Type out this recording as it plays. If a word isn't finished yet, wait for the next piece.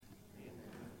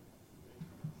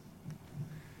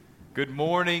Good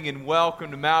morning and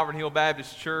welcome to Malvern Hill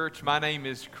Baptist Church. My name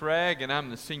is Craig and I'm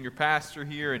the senior pastor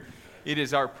here, and it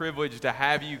is our privilege to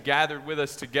have you gathered with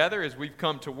us together as we've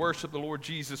come to worship the Lord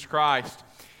Jesus Christ.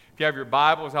 If you have your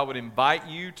Bibles, I would invite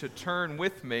you to turn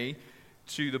with me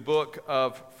to the book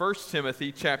of 1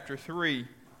 Timothy chapter 3.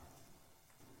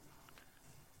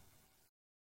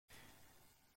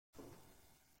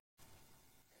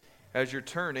 As you're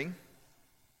turning,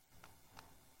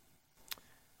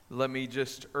 let me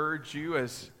just urge you,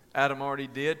 as Adam already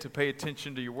did, to pay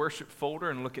attention to your worship folder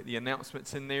and look at the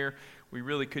announcements in there. We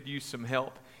really could use some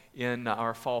help in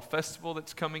our fall festival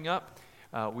that's coming up.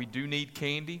 We do need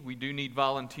candy. We do need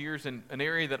volunteers. And an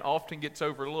area that often gets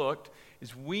overlooked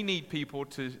is we need people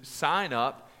to sign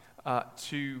up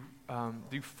to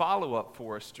do follow-up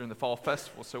for us during the fall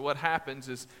festival. So what happens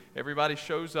is everybody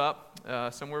shows up,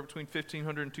 somewhere between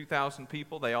 1,500 and 2,000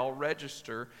 people. They all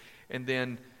register, and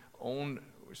then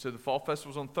so the fall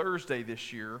festival's on Thursday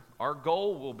this year. Our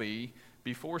goal will be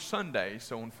before Sunday,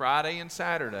 so on Friday and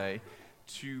Saturday,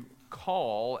 to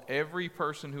call every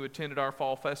person who attended our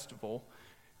fall festival,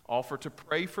 offer to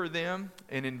pray for them,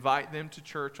 and invite them to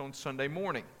church on Sunday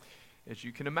morning. As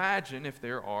you can imagine, if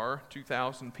there are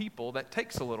 2,000 people, that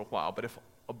takes a little while. But if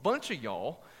a bunch of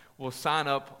y'all will sign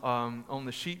up on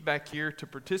the sheet back here to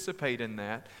participate in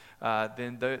that,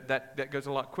 then that goes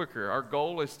a lot quicker. Our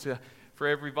goal is for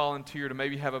every volunteer to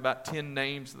maybe have about 10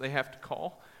 names that they have to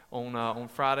call on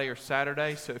Friday or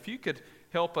Saturday. So if you could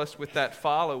help us with that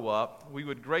follow-up, we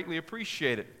would greatly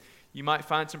appreciate it. You might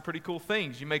find some pretty cool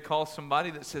things. You may call somebody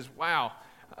that says, wow,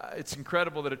 it's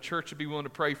incredible that a church would be willing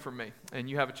to pray for me, and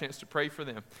you have a chance to pray for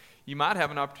them. You might have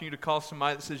an opportunity to call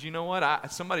somebody that says, you know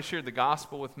what, somebody shared the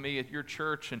gospel with me at your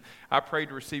church, and I prayed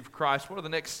to receive Christ. What are the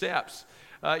next steps?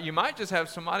 You might just have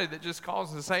somebody that just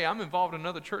calls and says, hey, I'm involved in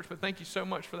another church, but thank you so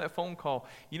much for that phone call.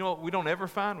 You know what we don't ever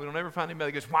find? We don't ever find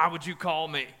anybody that goes, why would you call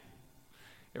me?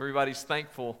 Everybody's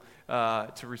thankful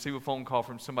to receive a phone call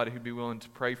from somebody who'd be willing to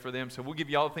pray for them. So we'll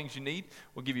give you all the things you need.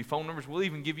 We'll give you phone numbers. We'll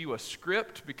even give you a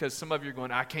script, because some of you are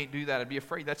going, I can't do that. I'd be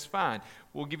afraid. That's fine.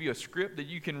 We'll give you a script that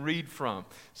you can read from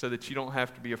so that you don't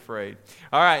have to be afraid.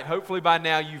 All right, hopefully by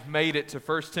now you've made it to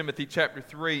 1 Timothy chapter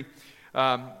 3.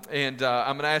 I'm going to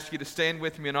ask you to stand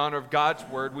with me in honor of God's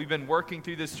Word. We've been working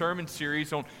through this sermon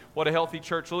series on what a healthy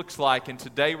church looks like, and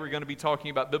today we're going to be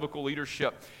talking about biblical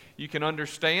leadership. You can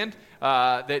understand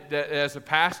that as a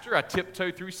pastor, I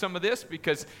tiptoe through some of this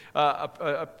because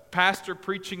a pastor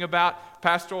preaching about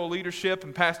pastoral leadership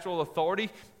and pastoral authority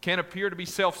can appear to be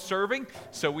self-serving,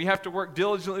 so we have to work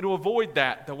diligently to avoid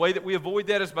that. The way that we avoid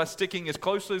that is by sticking as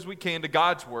closely as we can to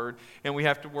God's Word, and we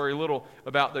have to worry little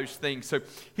about those things. So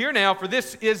here now, for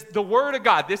this is the Word of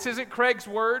God. This isn't Craig's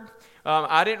word.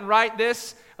 I didn't write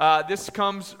this. This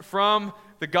comes from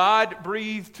the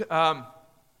God-breathed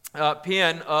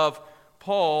pen of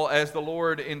Paul, as the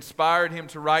Lord inspired him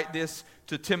to write this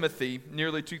to Timothy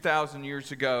nearly 2,000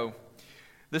 years ago.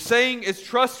 The saying is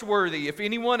trustworthy. If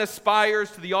anyone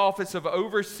aspires to the office of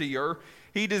overseer,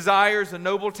 he desires a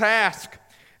noble task.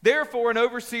 Therefore, an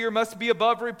overseer must be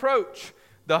above reproach,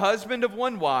 the husband of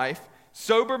one wife,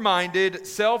 sober-minded,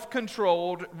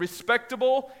 self-controlled,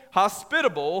 respectable,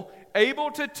 hospitable,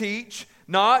 able to teach,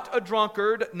 not a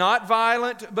drunkard, not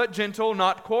violent, but gentle,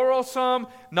 not quarrelsome,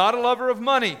 not a lover of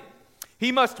money.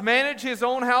 He must manage his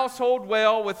own household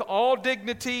well with all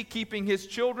dignity, keeping his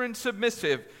children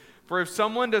submissive. For if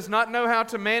someone does not know how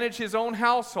to manage his own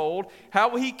household, how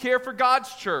will he care for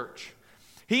God's church?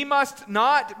 He must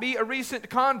not be a recent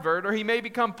convert, or he may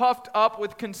become puffed up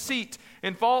with conceit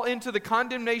and fall into the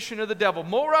condemnation of the devil.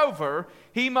 Moreover,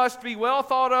 he must be well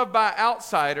thought of by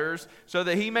outsiders, so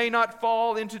that he may not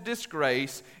fall into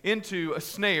disgrace, into a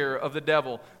snare of the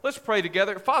devil. Let's pray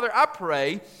together. Father, I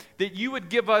pray that you would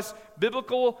give us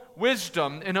biblical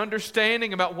wisdom and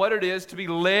understanding about what it is to be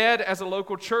led as a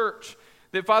local church.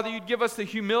 That, Father, you'd give us the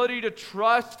humility to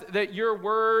trust that your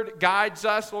word guides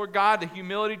us, Lord God, the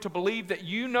humility to believe that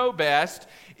you know best,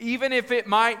 even if it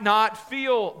might not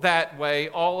feel that way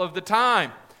all of the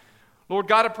time. Lord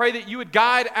God, I pray that you would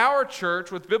guide our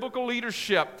church with biblical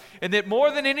leadership, and that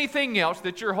more than anything else,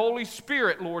 that your Holy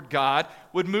Spirit, Lord God,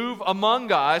 would move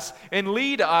among us and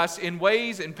lead us in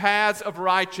ways and paths of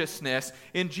righteousness.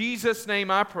 In Jesus' name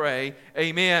I pray,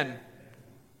 amen.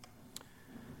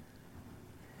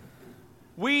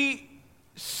 We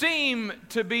seem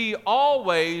to be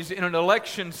always in an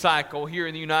election cycle here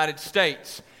in the United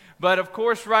States. But of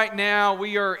course, right now,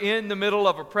 we are in the middle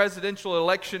of a presidential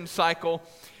election cycle.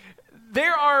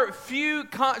 There are few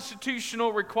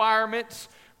constitutional requirements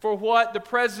for what the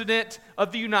President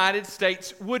of the United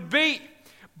States would be.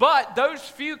 But those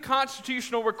few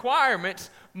constitutional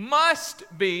requirements must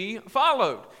be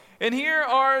followed. And here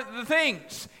are the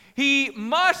things. He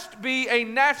must be a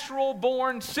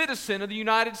natural-born citizen of the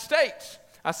United States.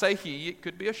 I say he, it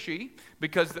could be a she,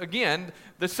 because again,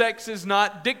 the sex is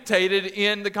not dictated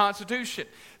in the Constitution.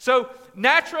 So,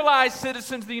 naturalized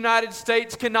citizens of the United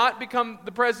States cannot become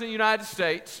the President of the United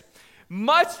States,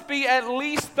 must be at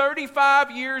least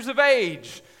 35 years of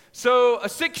age. So, a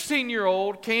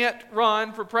 16-year-old can't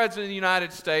run for President of the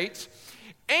United States.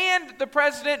 And the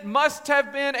president must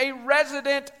have been a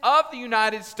resident of the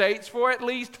United States for at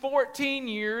least 14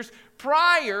 years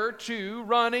prior to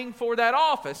running for that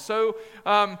office. So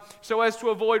as to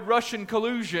avoid Russian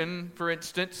collusion, for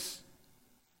instance.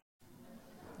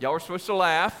 Y'all were supposed to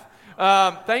laugh.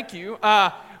 Thank you.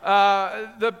 The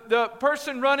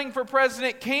person running for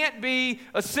president can't be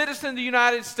a citizen of the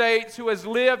United States who has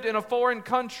lived in a foreign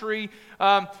country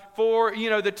for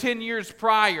the 10 years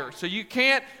prior. So you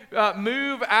can't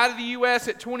move out of the U.S.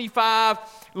 at 25,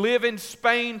 live in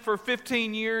Spain for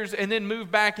 15 years, and then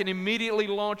move back and immediately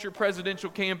launch your presidential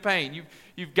campaign.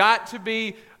 You've got to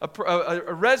be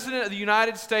a resident of the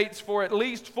United States for at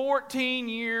least 14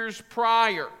 years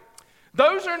prior.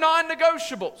 Those are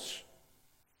non-negotiables.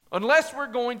 Unless we're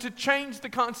going to change the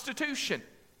Constitution.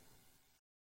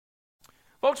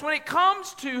 Folks, when it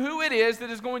comes to who it is that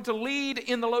is going to lead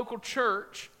in the local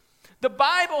church, the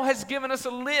Bible has given us a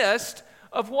list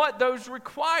of what those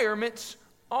requirements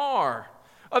are,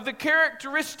 of the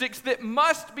characteristics that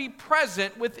must be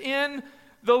present within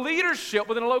the leadership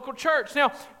within a local church.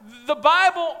 Now, the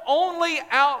Bible only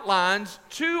outlines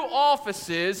 2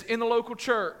 offices in the local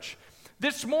church.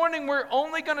 This morning, we're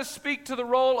only going to speak to the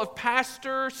role of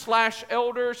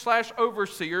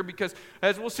pastor/elder/overseer because,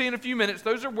 as we'll see in a few minutes,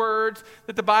 those are words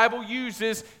that the Bible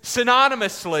uses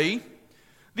synonymously.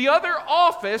 The other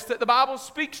office that the Bible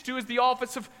speaks to is the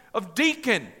office of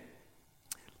deacon.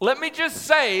 Let me just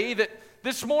say that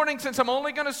this morning, since I'm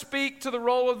only going to speak to the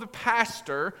role of the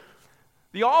pastor,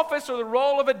 the office or the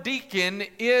role of a deacon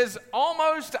is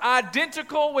almost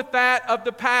identical with that of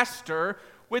the pastor,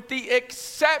 with the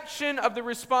exception of the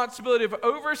responsibility of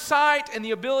oversight and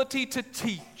the ability to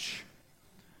teach.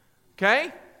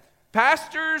 Okay?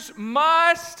 Pastors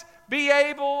must be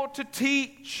able to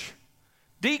teach.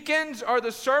 Deacons are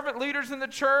the servant leaders in the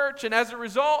church, and as a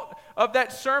result of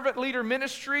that servant leader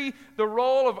ministry, the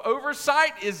role of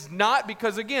oversight is not,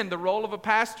 because again, the role of a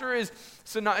pastor is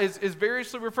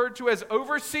variously referred to as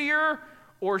overseer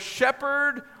or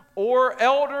shepherd or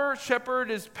elder.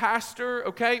 Shepherd is pastor,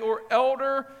 okay, or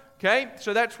elder, okay?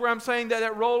 So that's where I'm saying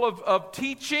that role of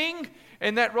teaching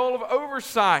and that role of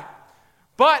oversight.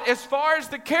 But as far as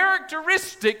the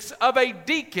characteristics of a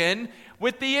deacon,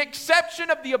 with the exception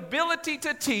of the ability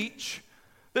to teach,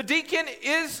 the deacon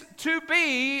is to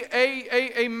be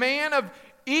a man of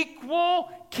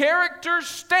equal character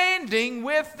standing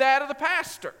with that of the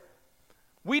pastor.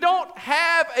 We don't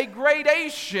have a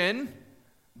gradation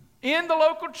in the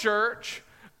local church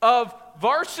of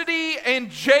varsity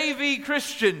and JV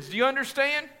Christians. Do you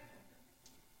understand?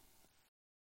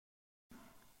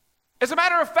 As a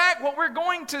matter of fact, what we're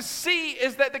going to see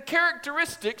is that the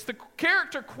characteristics, the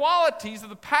character qualities of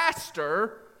the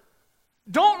pastor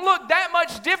don't look that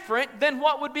much different than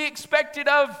what would be expected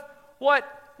of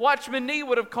what Watchman Nee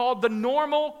would have called the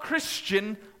normal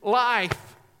Christian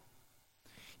life.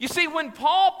 You see, when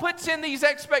Paul puts in these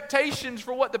expectations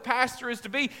for what the pastor is to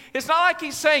be, it's not like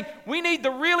he's saying, we need the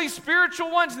really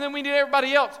spiritual ones and then we need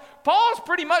everybody else. Paul's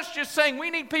pretty much just saying we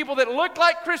need people that look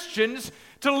like Christians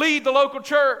to lead the local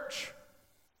church.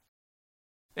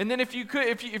 And then if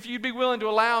you'd be willing to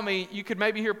allow me, you could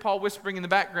maybe hear Paul whispering in the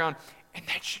background, and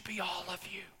that should be all of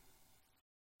you.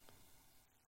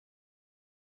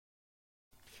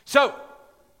 So,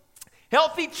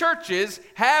 healthy churches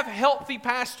have healthy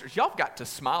pastors. Y'all got to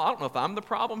smile. I don't know if I'm the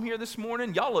problem here this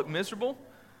morning. Y'all look miserable.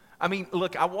 I mean,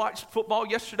 look, I watched football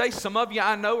yesterday. Some of you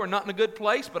I know are not in a good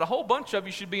place, but a whole bunch of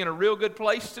you should be in a real good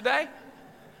place today.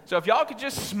 So if y'all could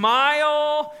just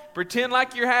smile, pretend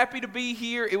like you're happy to be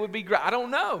here, it would be great. I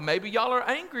don't know. Maybe y'all are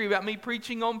angry about me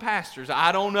preaching on pastors.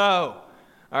 I don't know.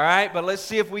 All right, but let's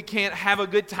see if we can't have a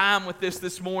good time with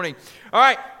this morning. All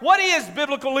right, what is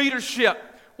biblical leadership?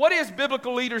 What is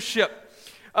biblical leadership?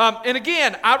 And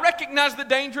again, I recognize the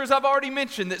danger, as I've already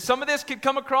mentioned, that some of this could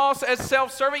come across as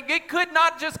self-serving. It could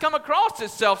not just come across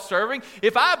as self-serving.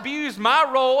 If I abuse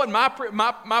my role and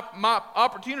my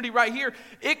opportunity right here,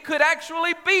 it could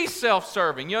actually be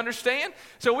self-serving. You understand?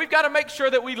 So we've got to make sure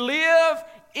that we live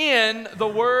in the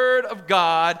Word of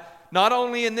God, not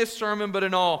only in this sermon, but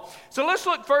in all. So let's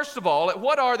look first of all at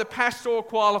what are the pastoral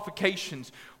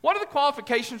qualifications. What are the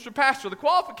qualifications for pastor? The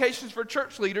qualifications for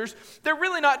church leaders, they're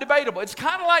really not debatable. It's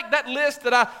kind of like that list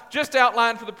that I just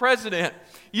outlined for the president.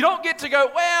 You don't get to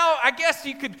go, well, I guess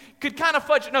you could kind of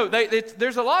fudge it. No,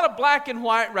 there's a lot of black and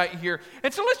white right here.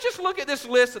 And so let's just look at this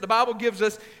list that the Bible gives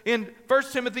us in 1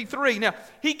 Timothy 3. Now,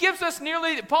 he gives us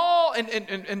nearly, Paul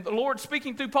and the Lord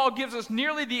speaking through Paul gives us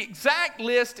nearly the exact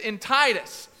list in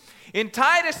Titus. In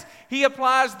Titus, he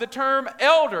applies the term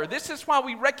elder. This is why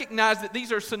we recognize that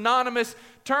these are synonymous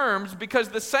terms, because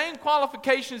the same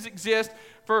qualifications exist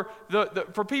for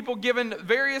people given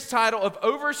various title of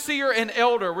overseer and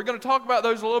elder. We're going to talk about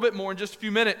those a little bit more in just a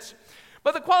few minutes.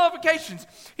 But the qualifications,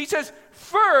 he says,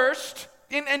 first,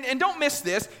 and don't miss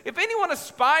this, if anyone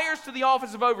aspires to the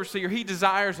office of overseer, he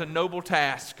desires a noble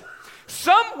task.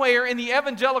 Somewhere in the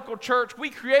evangelical church, we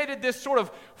created this sort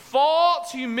of false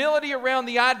humility around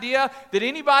the idea that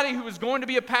anybody who is going to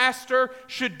be a pastor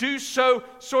should do so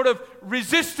sort of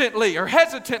resistantly or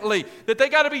hesitantly, that they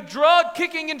got to be drugged,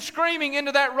 kicking and screaming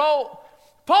into that role.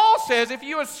 Paul says if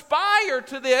you aspire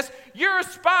to this, you're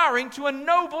aspiring to a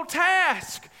noble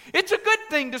task. It's a good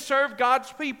thing to serve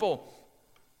God's people.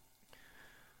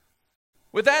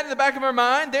 With that in the back of our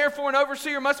mind, therefore an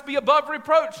overseer must be above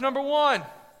reproach, number one.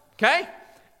 Okay?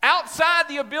 Outside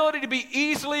the ability to be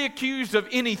easily accused of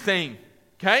anything.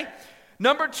 Okay?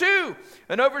 Number two,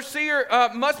 an overseer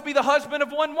must be the husband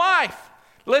of one wife.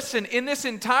 Listen, in this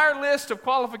entire list of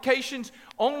qualifications,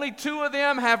 only two of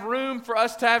them have room for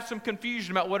us to have some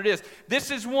confusion about what it is. This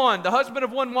is one, the husband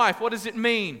of one wife. What does it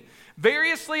mean?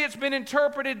 Variously, it's been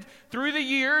interpreted through the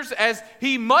years as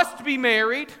he must be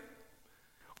married,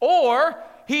 or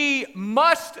he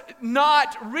must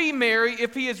not remarry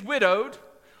if he is widowed,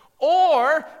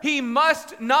 or he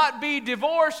must not be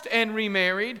divorced and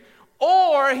remarried,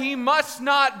 or he must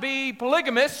not be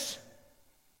polygamous,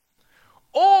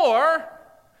 or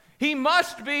he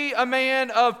must be a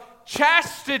man of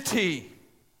chastity.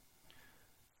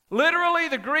 Literally,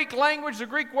 the Greek language, the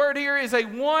Greek word here is a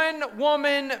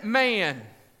one-woman man,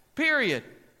 period.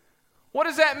 What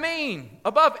does that mean?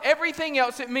 Above everything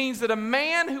else, it means that a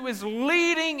man who is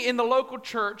leading in the local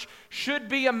church should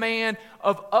be a man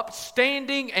of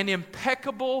upstanding and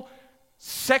impeccable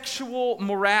sexual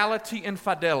morality and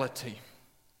fidelity.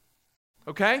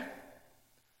 Okay?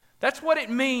 That's what it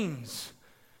means.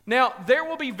 Now, there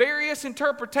will be various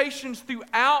interpretations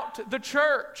throughout the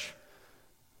church.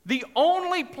 The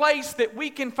only place that we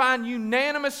can find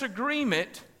unanimous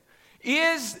agreement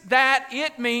is that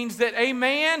it means that a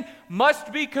man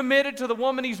must be committed to the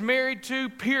woman he's married to,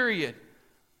 period.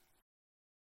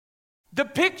 The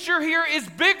picture here is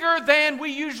bigger than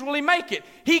we usually make it.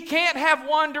 He can't have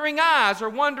wandering eyes or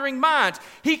wandering minds.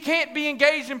 He can't be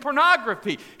engaged in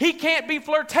pornography. He can't be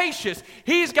flirtatious.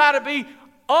 He's got to be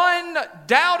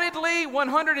undoubtedly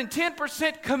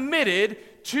 110% committed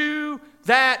to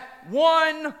that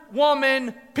one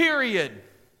woman, period.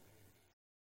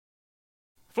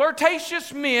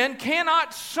 Flirtatious men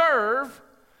cannot serve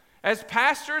as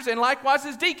pastors and likewise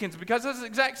as deacons because it's the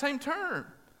exact same term.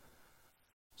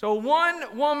 So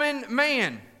one-woman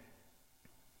man,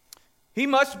 he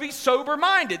must be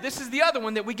sober-minded. This is the other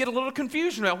one that we get a little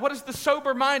confusion about. What is the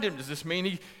sober-minded? Does this mean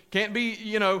he can't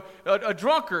be, a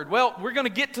drunkard? Well, we're going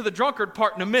to get to the drunkard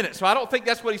part in a minute, so I don't think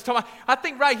that's what he's talking about. I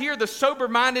think right here the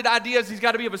sober-minded idea is he's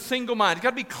got to be of a single mind. He's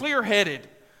got to be clear-headed,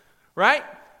 right?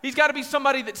 He's got to be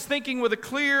somebody that's thinking with a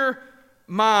clear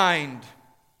mind.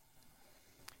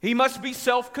 He must be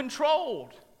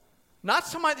self-controlled, not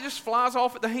somebody that just flies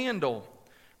off at the handle.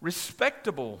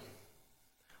 Respectable,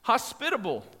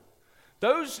 hospitable.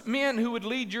 Those men who would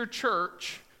lead your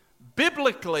church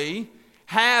biblically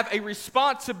have a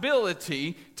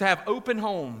responsibility to have open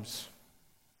homes.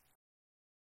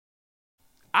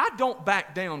 I don't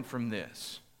back down from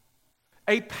this.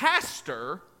 A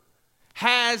pastor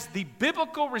has the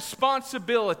biblical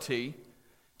responsibility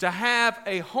to have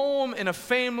a home and a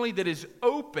family that is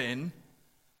open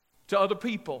to other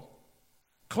people.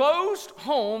 Closed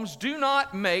homes do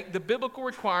not make the biblical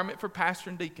requirement for pastor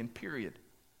and deacon, period.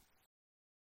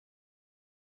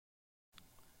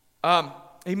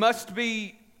 He must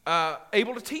be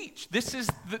able to teach. This is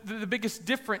the biggest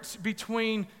difference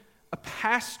between a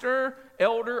pastor,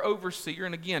 elder, overseer,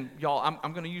 and again, y'all,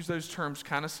 I'm going to use those terms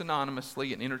kind of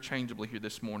synonymously and interchangeably here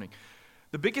this morning.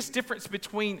 The biggest difference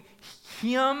between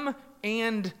him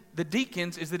and the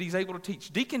deacons is that he's able to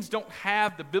teach. Deacons don't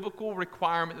have the biblical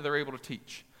requirement that they're able to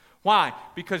teach. Why?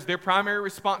 Because their primary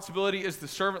responsibility is the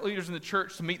servant leaders in the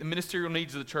church to meet the ministerial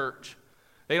needs of the church.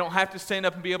 They don't have to stand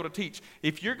up and be able to teach.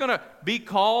 If you're going to be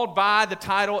called by the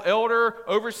title elder,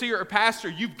 overseer, or pastor,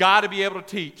 you've got to be able to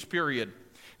teach, period.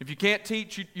 If you can't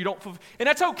teach, you don't fulfill. And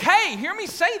that's okay. Hear me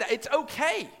say that. It's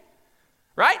okay.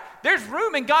 Right? There's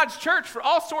room in God's church for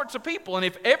all sorts of people. And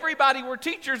if everybody were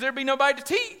teachers, there'd be nobody to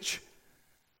teach.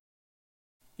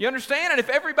 You understand? And if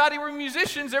everybody were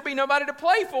musicians, there'd be nobody to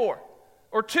play for,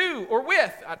 or to, or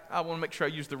with. I want to make sure I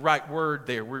use the right word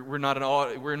there. We're not an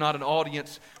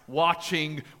audience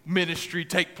watching ministry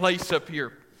take place up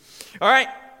here. All right.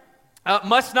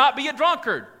 Must not be a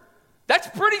drunkard. That's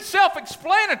pretty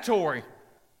self-explanatory.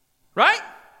 Right?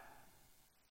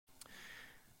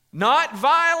 Not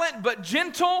violent, but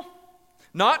gentle.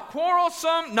 Not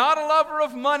quarrelsome. Not a lover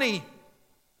of money.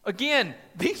 Again,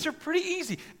 these are pretty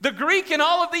easy. The Greek and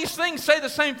all of these things say the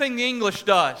same thing the English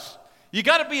does. You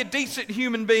got to be a decent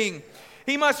human being.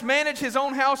 He must manage his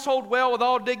own household well with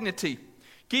all dignity,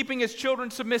 keeping his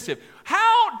children submissive.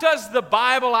 How does the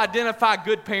Bible identify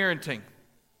good parenting?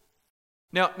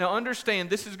 Now understand,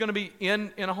 this is going to be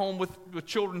in a home with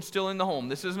children still in the home.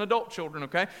 This isn't adult children,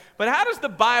 okay? But how does the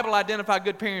Bible identify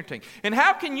good parenting? And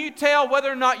how can you tell whether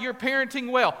or not you're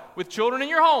parenting well with children in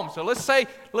your home? So let's say,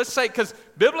 because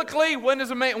biblically, when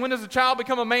does a child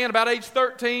become a man? About age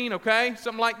 13, okay?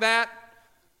 Something like that.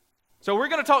 So we're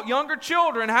going to talk younger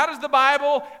children. How does the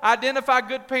Bible identify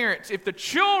good parents? If the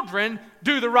children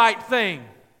do the right thing.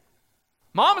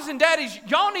 Mamas and daddies,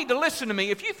 y'all need to listen to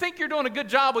me. If you think you're doing a good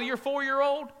job with your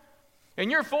 4-year-old, and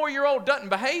your 4-year-old doesn't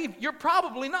behave, you're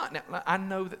probably not. Now, I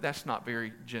know that that's not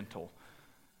very gentle,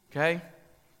 okay?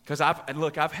 Because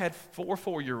I've had 4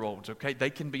 4-year-olds, okay? They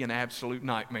can be an absolute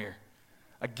nightmare.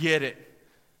 I get it.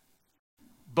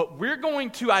 But we're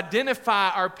going to identify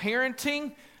our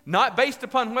parenting not based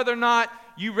upon whether or not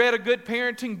you read a good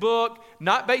parenting book,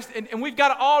 and we've got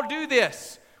to all do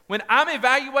this. When I'm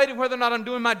evaluating whether or not I'm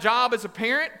doing my job as a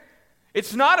parent,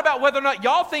 it's not about whether or not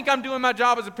y'all think I'm doing my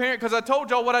job as a parent because I told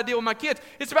y'all what I did with my kids.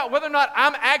 It's about whether or not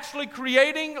I'm actually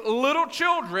creating little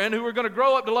children who are going to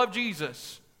grow up to love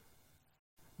Jesus.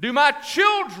 Are my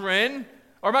children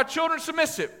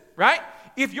submissive, right?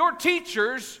 If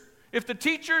the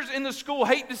teachers in the school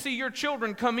hate to see your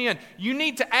children come in, you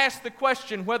need to ask the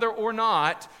question whether or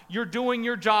not you're doing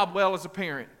your job well as a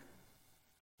parent.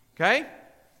 Okay?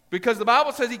 Because the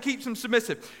Bible says he keeps them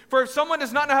submissive. For if someone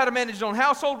does not know how to manage his own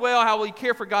household well, how will he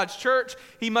care for God's church?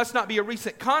 He must not be a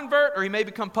recent convert, or he may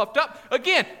become puffed up.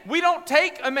 Again, we don't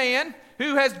take a man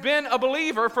who has been a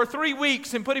believer for 3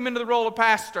 weeks and put him into the role of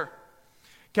pastor.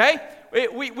 Okay?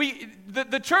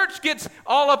 The church gets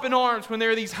all up in arms when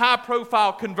there are these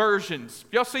high-profile conversions.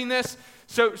 Y'all seen this?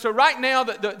 So right now,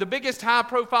 the biggest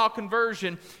high-profile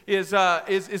conversion is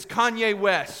Kanye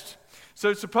West.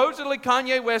 So supposedly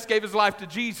Kanye West gave his life to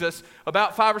Jesus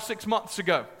about 5 or 6 months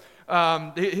ago.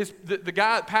 The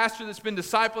guy, pastor that's been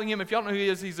discipling him, if y'all know who he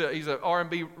is, he's a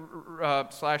R&B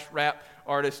 / rap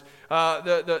artist.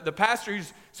 The pastor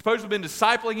who's supposedly been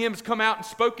discipling him has come out and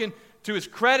spoken to his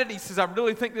credit. He says, I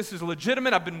really think this is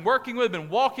legitimate. I've been working with him, been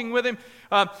walking with him.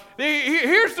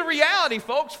 Here's the reality,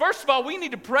 folks. First of all, we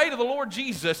need to pray to the Lord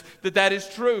Jesus that is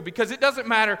true, because it doesn't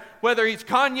matter whether he's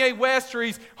Kanye West or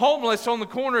he's homeless on the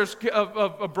corners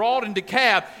of Broad and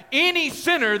DeKalb. Any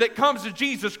sinner that comes to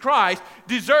Jesus Christ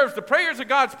deserves the prayers of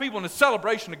God's people and the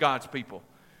celebration of God's people.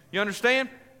 You understand?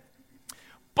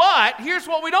 But here's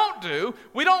what we don't do.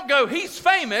 We don't go, he's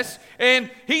famous and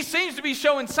he seems to be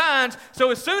showing signs, so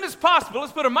as soon as possible,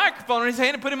 let's put a microphone in his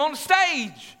hand and put him on the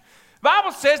stage. The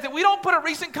Bible says that we don't put a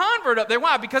recent convert up there.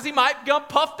 Why? Because he might become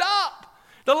puffed up.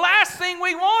 The last thing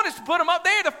we want is to put him up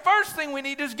there. The first thing we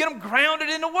need is get him grounded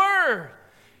in the Word.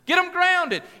 Get him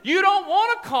grounded. You don't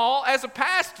want to call, as a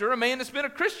pastor, a man that's been a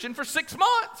Christian for 6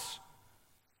 months.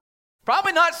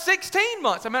 Probably not 16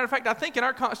 months. As a matter of fact, I think in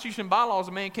our Constitution and bylaws,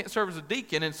 a man can't serve as a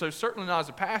deacon, and so certainly not as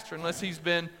a pastor unless he's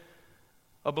been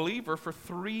a believer for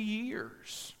 3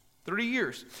 years. 3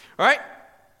 years. All right?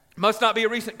 Must not be a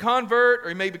recent convert, or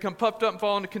he may become puffed up and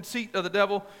fall into conceit of the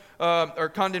devil,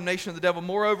 or condemnation of the devil.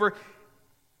 Moreover,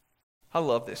 I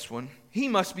love this one. He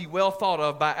must be well thought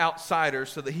of by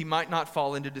outsiders so that he might not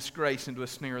fall into disgrace, into a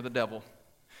snare of the devil.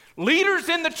 Leaders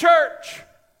in the church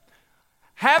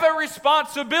have a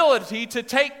responsibility to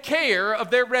take care of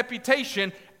their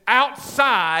reputation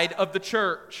outside of the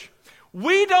church.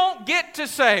 We don't get to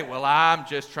say, well, I'm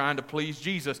just trying to please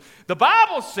Jesus. The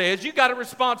Bible says you got a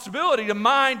responsibility to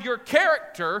mind your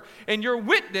character and your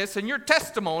witness and your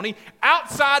testimony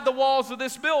outside the walls of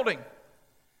this building.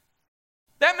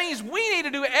 That means we need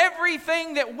to do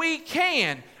everything that we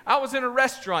can. I was in a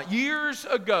restaurant years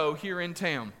ago here in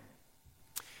town.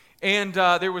 And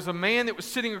there was a man that was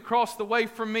sitting across the way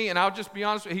from me, and I'll just be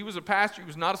honest with you, he was a pastor. He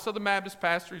was not a Southern Baptist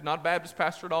pastor. He's not a Baptist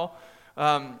pastor at all.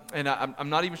 And I'm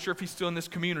not even sure if he's still in this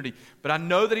community. But I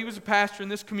know that he was a pastor in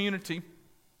this community.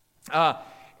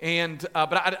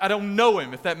 but I don't know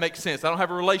him, if that makes sense. I don't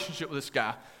have a relationship with this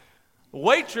guy. A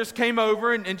waitress came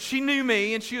over, and she knew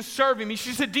me, and she was serving me.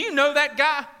 She said, "Do you know that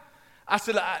guy?" I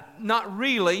said, "Not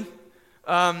really."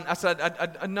 I said,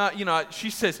 I not, you know. She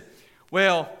says,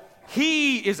 "Well,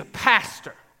 he is a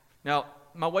pastor." Now,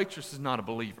 my waitress is not a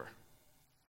believer.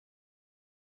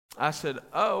 I said,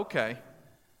 "Oh, okay."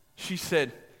 She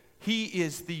said, "He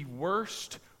is the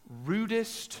worst,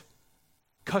 rudest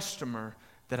customer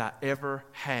that I ever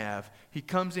have. He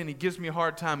comes in, he gives me a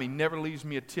hard time, he never leaves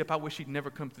me a tip. I wish he'd never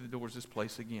come through the doors of this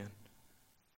place again."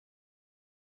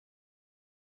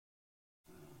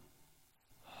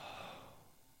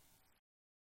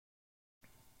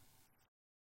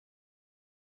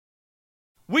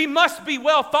 We must be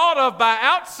well thought of by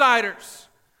outsiders.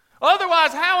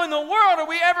 Otherwise, how in the world are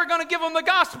we ever going to give them the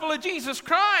gospel of Jesus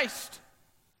Christ?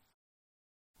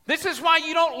 This is why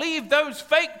you don't leave those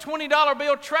fake $20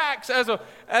 bill tracts as a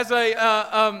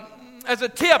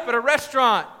tip at a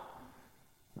restaurant.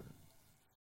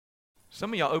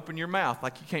 Some of y'all open your mouth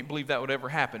like you can't believe that would ever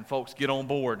happen. Folks, get on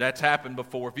board. That's happened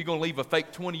before. If you're going to leave a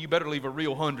fake 20, you better leave a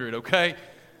real 100, okay?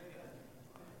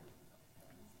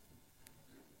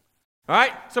 All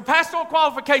right, so pastoral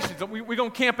qualifications. We're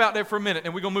going to camp out there for a minute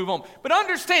and we're going to move on. But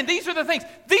understand, these are the things.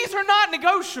 These are not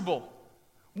negotiable.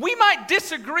 We might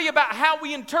disagree about how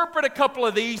we interpret a couple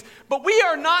of these, but we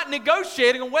are not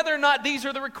negotiating on whether or not these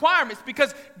are the requirements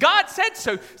because God said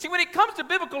so. See, when it comes to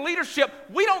biblical leadership,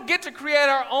 we don't get to create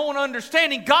our own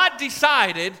understanding. God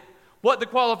decided what the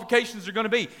qualifications are going to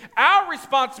be. Our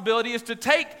responsibility is to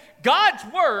take God's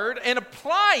word and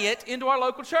apply it into our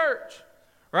local church.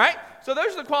 Right? So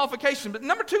those are the qualifications. But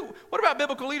number two, what about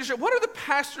biblical leadership? What are the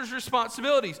pastor's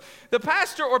responsibilities? The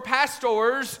pastor or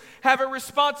pastors have a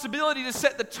responsibility to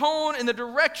set the tone and the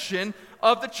direction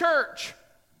of the church.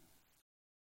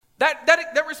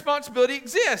 That responsibility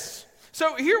exists.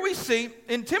 So here we see,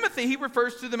 in Timothy, he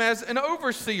refers to them as an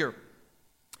overseer.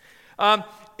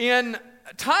 In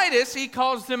Titus, he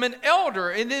calls them an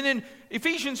elder. And then in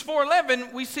Ephesians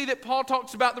 4:11, we see that Paul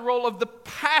talks about the role of the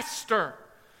pastor.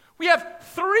 We have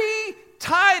three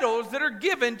titles that are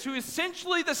given to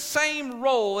essentially the same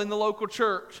role in the local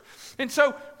church. And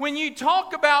so when you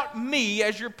talk about me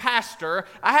as your pastor,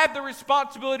 I have the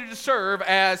responsibility to serve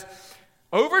as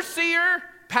overseer,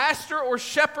 pastor or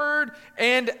shepherd,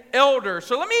 and elder.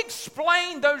 So let me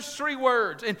explain those three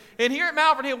words. And here at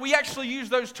Malvern Hill, we actually use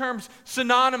those terms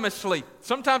synonymously.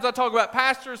 Sometimes I talk about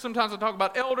pastors, sometimes I talk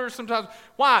about elders, sometimes.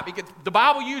 Why? Because the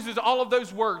Bible uses all of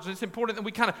those words, and it's important that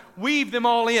we kind of weave them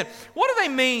all in. What do they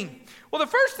mean? Well, the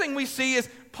first thing we see is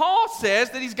Paul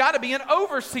says that he's got to be an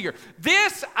overseer.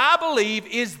 This, I believe,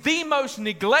 is the most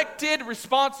neglected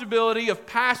responsibility of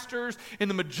pastors in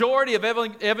the majority of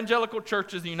evangelical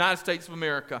churches in the United States of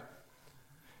America.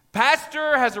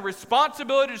 Pastor has a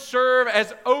responsibility to serve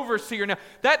as overseer. Now,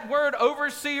 that word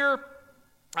overseer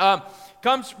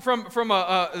comes from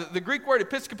the Greek word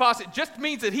episkopos. It just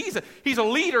means that he's a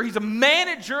leader, he's a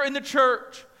manager in the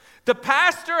church. The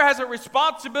pastor has a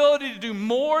responsibility to do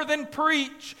more than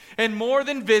preach and more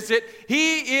than visit.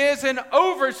 He is an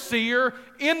overseer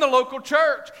in the local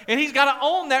church, and he's got to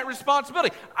own that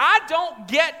responsibility. I don't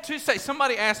get to say,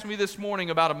 somebody asked me this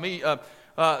morning about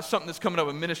something that's coming up,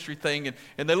 a ministry thing,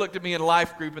 and they looked at me in a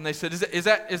life group and they said, "Is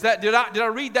that did I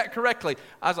read that correctly?"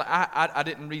 I was like, I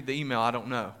didn't read the email. I don't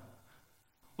know.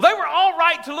 Well, they were all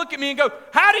right to look at me and go,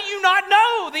 "How do you not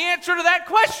know the answer to that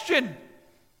question?"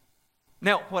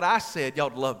 Now, what I said,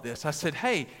 y'all love this. I said,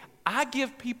 "Hey, I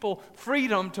give people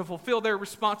freedom to fulfill their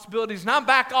responsibilities, and I'm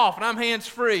back off, and I'm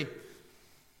hands-free."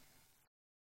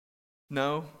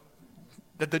 No,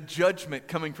 that the judgment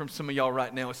coming from some of y'all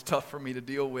right now is tough for me to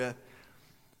deal with.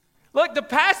 Look, the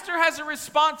pastor has a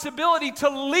responsibility to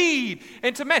lead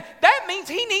and to manage. That means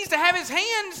he needs to have his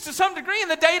hands to some degree in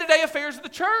the day-to-day affairs of the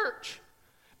church.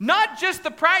 Not just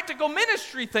the practical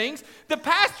ministry things. The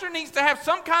pastor needs to have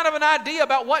some kind of an idea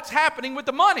about what's happening with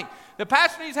the money. The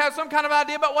pastor needs to have some kind of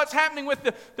idea about what's happening with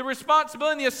the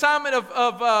responsibility and the assignment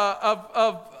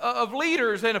of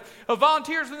leaders and of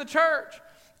volunteers in the church.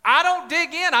 I don't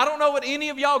dig in. I don't know what any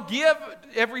of y'all give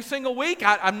every single week.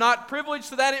 I'm not privileged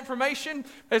to that information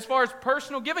as far as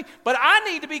personal giving. But I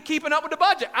need to be keeping up with the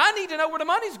budget. I need to know where the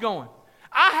money's going.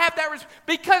 I have that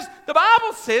because the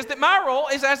Bible says that my role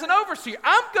is as an overseer.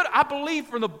 I believe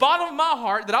from the bottom of my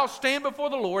heart that I'll stand before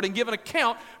the Lord and give an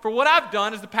account for what I've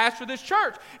done as the pastor of this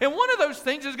church. And one of those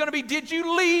things is going to be, did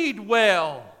you lead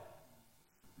well?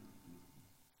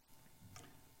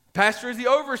 Pastor is the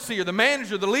overseer, the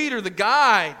manager, the leader, the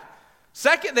guide.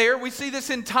 Second there, we see this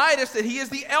in Titus that he is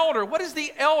the elder. What is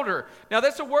the elder? Now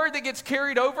that's a word that gets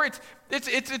carried over.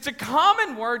 It's a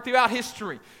common word throughout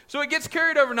history. So it gets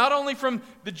carried over not only from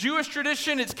the Jewish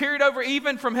tradition, it's carried over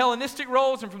even from Hellenistic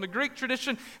roles and from the Greek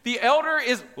tradition. The elder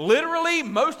is literally,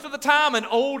 most of the time, an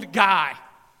old guy.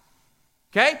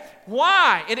 Okay?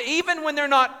 Why? And even when they're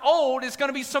not old, it's going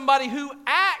to be somebody who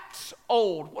acts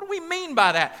old. What do we mean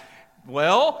by that?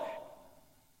 Well,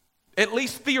 at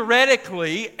least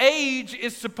theoretically, age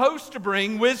is supposed to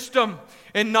bring wisdom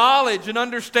and knowledge and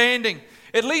understanding.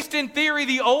 At least in theory,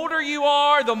 the older you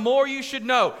are, the more you should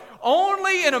know.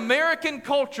 Only in American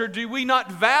culture do we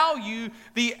not value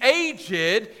the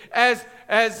aged as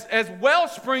well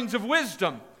springs of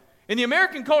wisdom. In the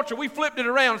American culture, we flipped it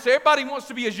around. So everybody wants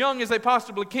to be as young as they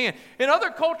possibly can. In other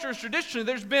cultures, traditionally,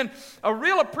 there's been a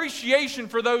real appreciation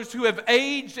for those who have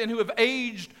aged and who have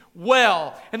aged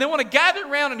well. And they want to gather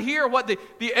around and hear what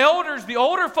the elders, the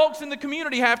older folks in the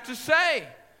community have to say.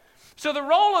 So the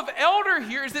role of elder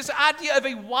here is this idea of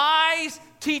a wise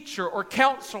teacher or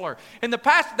counselor. And the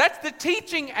pastor, that's the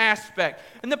teaching aspect.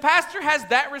 And the pastor has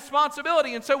that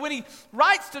responsibility. And so when he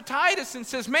writes to Titus and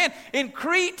says, man, in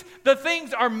Crete, the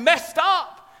things are messed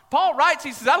up. Paul writes,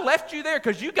 he says, I left you there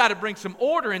because you got to bring some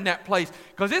order in that place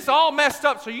because it's all messed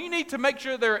up. So you need to make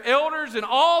sure there are elders in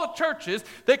all the churches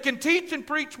that can teach and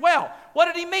preach well. What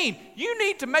did he mean? You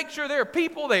need to make sure there are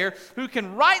people there who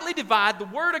can rightly divide the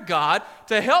word of God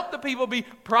to help the people be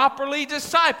properly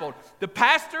discipled. The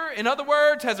pastor, in other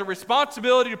words, has a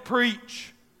responsibility to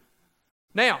preach.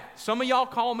 Now, some of y'all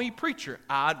call me preacher.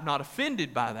 I'm not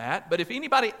offended by that, but if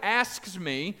anybody asks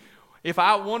me, if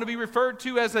I want to be referred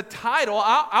to as a title,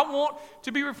 I want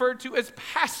to be referred to as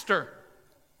pastor.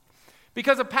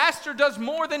 Because a pastor does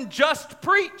more than just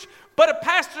preach. But a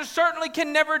pastor certainly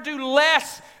can never do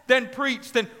less than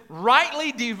preach, than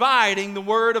rightly dividing the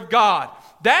word of God.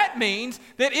 That means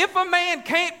that if a man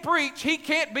can't preach, he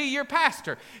can't be your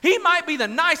pastor. He might be the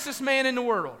nicest man in the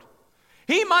world.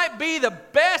 He might be the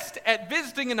best at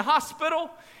visiting in the hospital.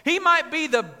 He might be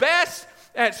the best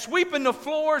at sweeping the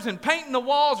floors and painting the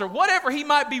walls or whatever he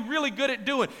might be really good at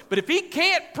doing. But if he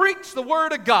can't preach the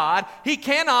word of God, he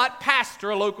cannot pastor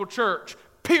a local church,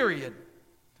 period.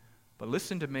 But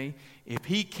listen to me, if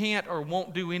he can't or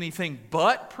won't do anything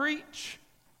but preach,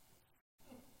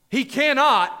 he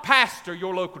cannot pastor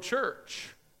your local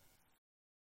church.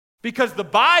 Because the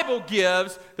Bible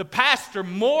gives the pastor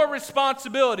more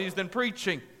responsibilities than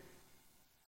preaching.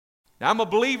 Now, I'm a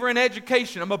believer in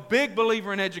education. I'm a big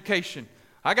believer in education.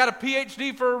 I got a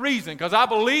PhD for a reason, because I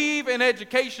believe in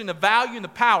education, the value and the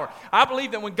power. I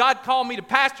believe that when God called me to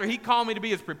pastor, He called me to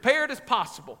be as prepared as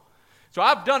possible. So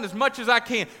I've done as much as I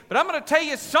can. But I'm going to tell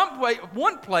you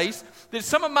one place that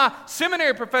some of my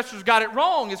seminary professors got it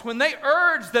wrong is when they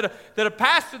urge that a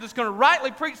pastor that's going to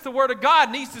rightly preach the Word of God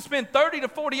needs to spend 30 to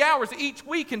 40 hours each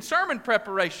week in sermon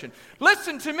preparation.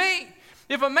 Listen to me.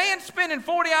 If a man's spending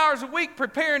 40 hours a week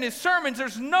preparing his sermons,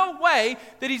 there's no way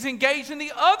that he's engaged in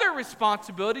the other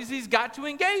responsibilities he's got to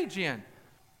engage in.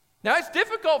 Now, it's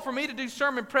difficult for me to do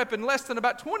sermon prep in less than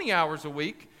about 20 hours a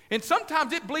week, and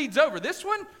sometimes it bleeds over. This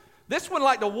one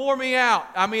like to wore me out.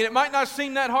 I mean, it might not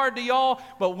seem that hard to y'all,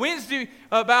 but Wednesday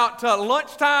about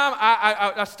lunchtime,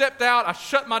 I stepped out, I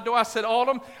shut my door. I said,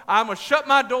 Autumn, I'm going to shut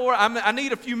my door. I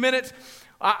need a few minutes.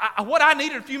 What I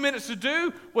needed a few minutes to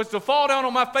do was to fall down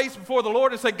on my face before the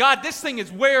Lord and say, God, this thing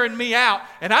is wearing me out,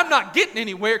 and I'm not getting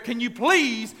anywhere. Can you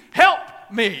please help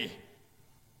me?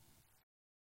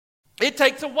 It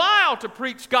takes a while to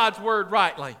preach God's word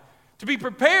rightly, to be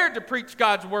prepared to preach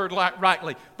God's word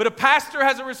rightly. But a pastor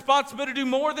has a responsibility to do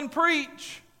more than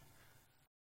preach.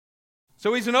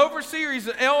 So he's an overseer, he's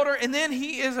an elder, and then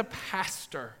he is a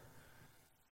pastor.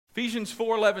 Ephesians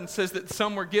 4:11 says that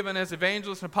some were given as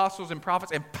evangelists and apostles and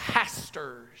prophets and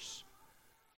pastors.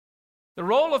 The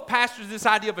role of pastor is this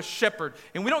idea of a shepherd.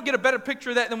 And we don't get a better picture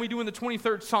of that than we do in the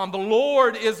 23rd Psalm. The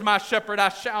Lord is my shepherd, I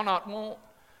shall not want.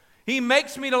 He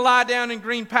makes me to lie down in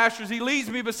green pastures. He leads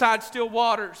me beside still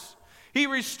waters. He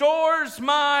restores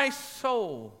my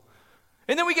soul.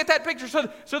 And then we get that picture.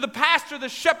 So the pastor, the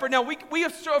shepherd. Now, we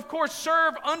of course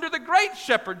serve under the great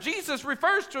shepherd. Jesus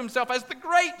refers to himself as the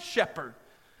great shepherd.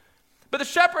 But the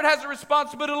shepherd has a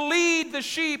responsibility to lead the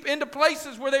sheep into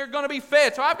places where they're going to be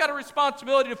fed. So I've got a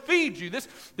responsibility to feed you. This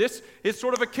is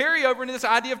sort of a carryover into this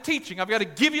idea of teaching. I've got to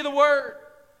give you the word.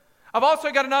 I've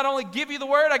also got to not only give you the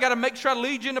word, I've got to make sure I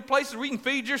lead you into places where you can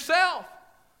feed yourself.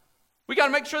 We've got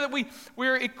to make sure that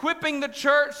we're equipping the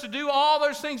church to do all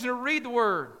those things and to read the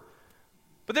word.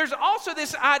 But there's also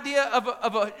this idea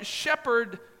of a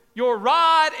shepherd. Your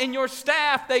rod and your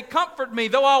staff, they comfort me.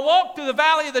 Though I walk through the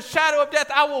valley of the shadow of death,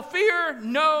 I will fear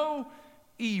no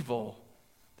evil.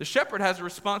 The shepherd has a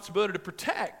responsibility to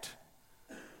protect.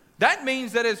 That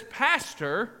means that as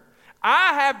pastor,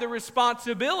 I have the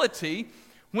responsibility,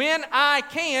 when I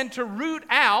can, to root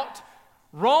out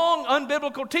wrong,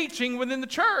 unbiblical teaching within the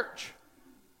church.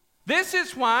 This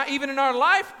is why, even in our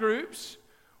life groups,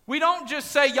 we don't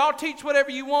just say, y'all teach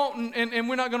whatever you want and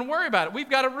we're not going to worry about it. We've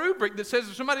got a rubric that says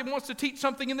if somebody wants to teach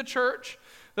something in the church,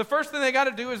 the first thing they got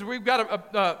to do is we've got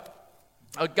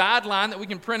a guideline that we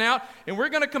can print out, and we're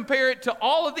going to compare it to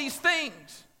all of these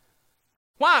things.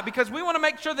 Why? Because we want to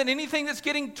make sure that anything that's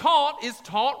getting taught is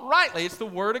taught rightly. It's the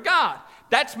Word of God.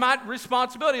 That's my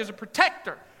responsibility as a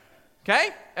protector,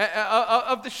 okay,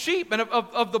 of the sheep and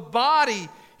of the body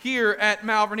here at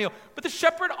Malvern Hill. But the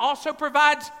shepherd also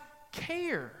provides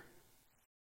care.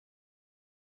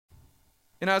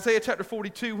 In Isaiah chapter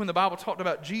 42, when the Bible talked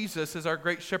about Jesus as our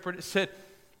great shepherd, it said,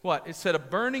 what? It said, a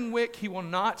burning wick he will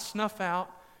not snuff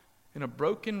out, and a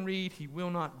broken reed he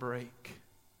will not break.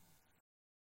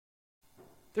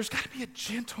 There's got to be a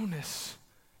gentleness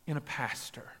in a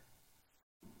pastor.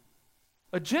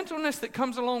 A gentleness that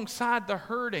comes alongside the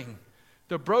hurting,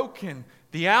 the broken,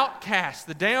 the outcast,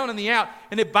 the down and the out,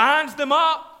 and it binds them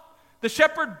up. The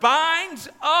shepherd binds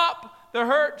up the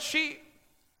hurt sheep.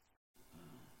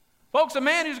 Folks, a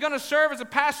man who's going to serve as a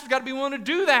pastor has got to be willing to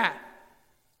do that.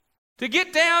 To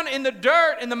get down in the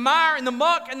dirt, in the mire, in the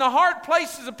muck, in the hard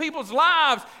places of people's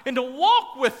lives, and to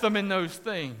walk with them in those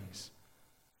things.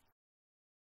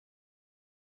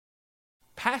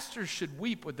 Pastors should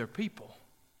weep with their people.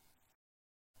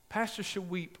 Pastors should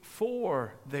weep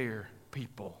for their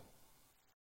people.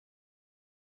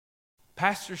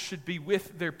 Pastors should be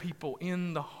with their people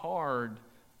in the hard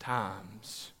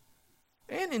times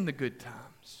and in the good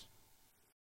times.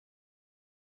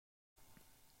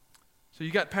 So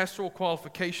you got pastoral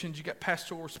qualifications, you got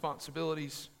pastoral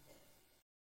responsibilities.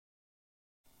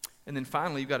 And then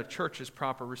finally, you've got a church's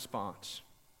proper response.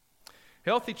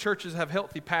 Healthy churches have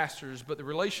healthy pastors, but the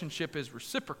relationship is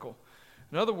reciprocal.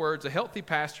 In other words, a healthy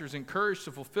pastor is encouraged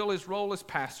to fulfill his role as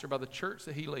pastor by the church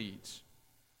that he leads.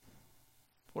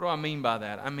 What do I mean by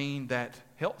that? I mean that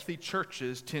healthy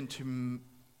churches tend to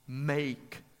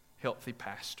make healthy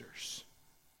pastors.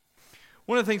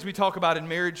 One of the things we talk about in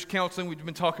marriage counseling, we've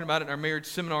been talking about it in our marriage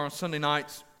seminar on Sunday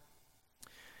nights,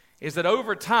 is that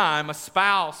over time, a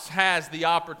spouse has the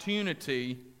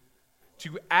opportunity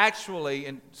to actually,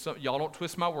 and so, y'all don't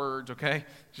twist my words, okay?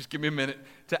 Just give me a minute.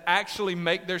 To actually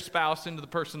make their spouse into the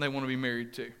person they want to be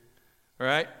married to. All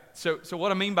right? So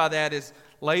what I mean by that is,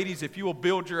 ladies, if you will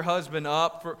build your husband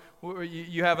up,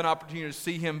 you have an opportunity to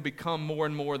see him become more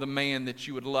and more the man that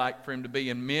you would like for him to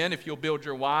be. And men, if you'll build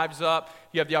your wives up,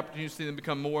 you have the opportunity to see them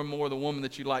become more and more the woman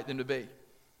that you'd like them to be.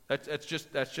 That's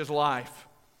just life.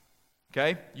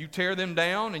 Okay? You tear them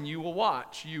down and you will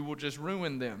watch. You will just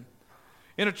ruin them.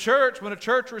 In a church, when a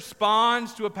church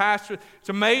responds to a pastor, it's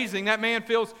amazing. That man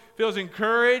feels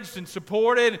encouraged and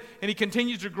supported, and he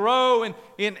continues to grow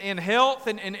in health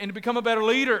and to become a better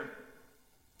leader.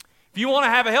 If you want to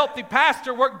have a healthy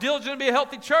pastor, work diligently to be a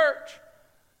healthy church.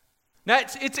 Now,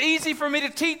 it's easy for me to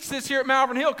teach this here at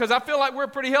Malvern Hill because I feel like we're a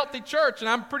pretty healthy church, and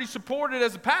I'm pretty supported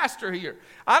as a pastor here.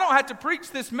 I don't have to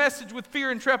preach this message with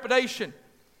fear and trepidation.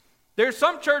 There are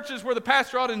some churches where the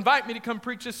pastor ought to invite me to come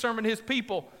preach this sermon to his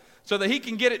people, so that he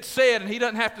can get it said and he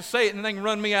doesn't have to say it and then they can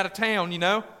run me out of town, you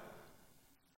know?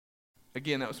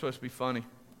 Again, that was supposed to be funny.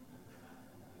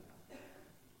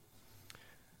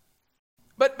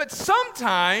 But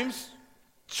sometimes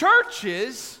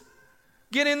churches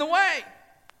get in the way.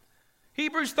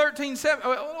 Hebrews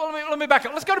 13:7. Let me back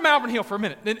up. Let's go to Malvern Hill for a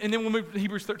minute, and then we'll move to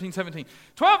Hebrews 13:17.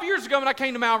 12 years ago when I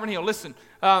came to Malvern Hill, listen,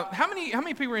 how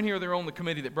many people in here that are on the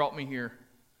committee that brought me here?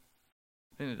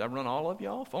 Did I run all of you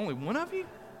off? Only one of you?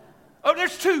 Oh,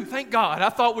 there's two, thank God. I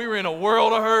thought we were in a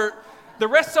world of hurt. The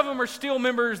rest of them are still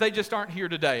members. They just aren't here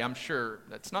today, I'm sure.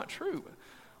 That's not true.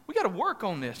 We got to work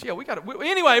on this. Yeah,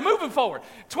 anyway, moving forward.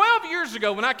 12 years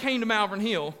ago when I came to Malvern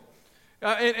Hill,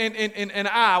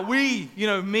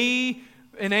 me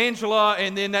and Angela,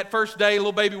 and then that first day,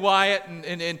 little baby Wyatt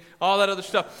and all that other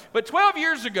stuff. But 12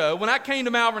 years ago when I came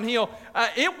to Malvern Hill,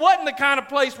 it wasn't the kind of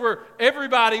place where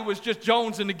everybody was just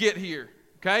jonesing to get here.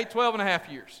 Okay, 12 and a half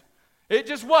years. It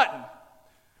just wasn't,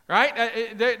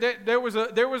 right? There was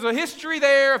a history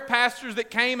there of pastors that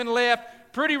came and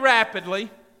left pretty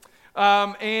rapidly,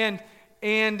 and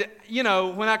you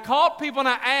know, when I called people and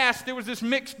I asked, there was this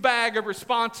mixed bag of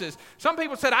responses. Some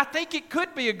people said, "I think it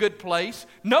could be a good place."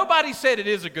 Nobody said it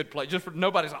is a good place.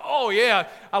 Nobody said, "Oh yeah,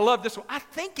 I love this one." I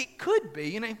think it could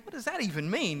be. And what does that even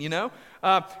mean? You know,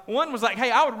 one was like, "Hey,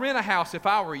 I would rent a house if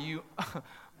I were you."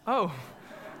 Oh,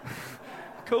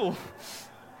 cool.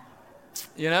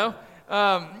 You know,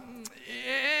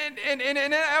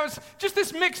 I was just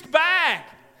this mixed bag.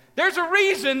 There's a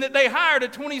reason that they hired a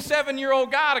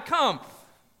 27-year-old guy to come.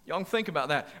 Y'all can think about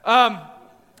that.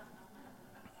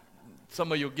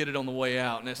 Some of you will get it on the way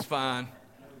out, and that's fine.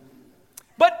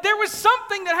 But there was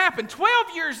something that happened.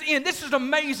 12 years in, this is an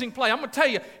amazing play. I'm going to tell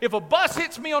you, if a bus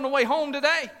hits me on the way home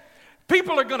today,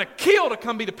 people are going to kill to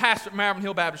come be the pastor at Malvern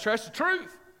Hill Baptist Church. That's the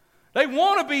truth. They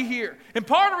want to be here. And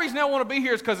part of the reason they want to be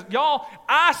here is because, y'all,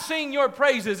 I sing your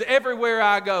praises everywhere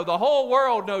I go. The whole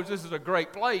world knows this is a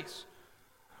great place.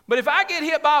 But if I get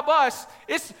hit by a bus,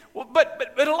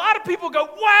 but a lot of people go,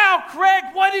 wow, Craig,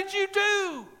 what did you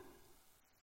do?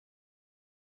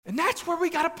 And that's where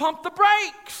we got to pump the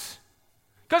brakes.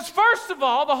 Because first of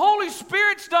all, the Holy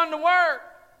Spirit's done the work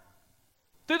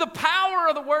through the power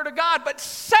of the Word of God. But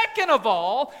second of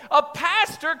all, a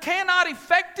pastor cannot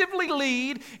effectively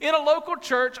lead in a local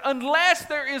church unless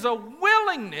there is a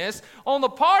willingness on the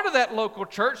part of that local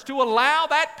church to allow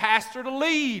that pastor to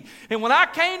lead. And when I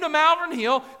came to Malvern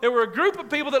Hill, there were a group of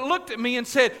people that looked at me and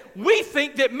said, we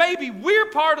think that maybe we're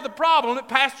part of the problem, that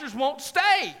pastors won't stay.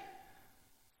 I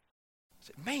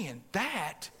said, man,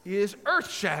 that is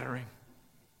earth-shattering.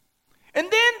 And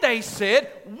then they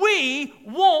said, we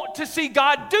want to see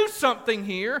God do something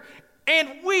here,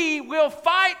 and we will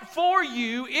fight for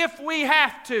you if we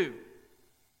have to.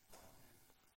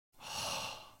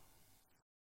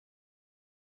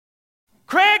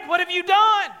 Craig, what have you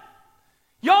done?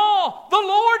 Y'all, the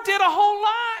Lord did a whole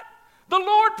lot. The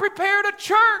Lord prepared a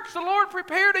church. The Lord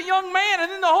prepared a young man, and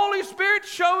then the Holy Spirit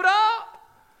showed up.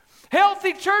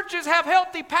 Healthy churches have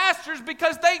healthy pastors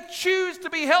because they choose to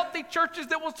be healthy churches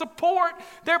that will support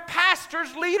their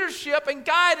pastor's leadership and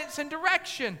guidance and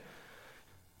direction.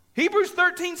 Hebrews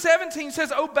 13:17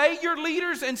 says, obey your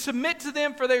leaders and submit to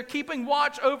them, for they are keeping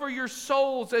watch over your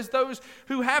souls as those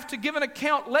who have to give an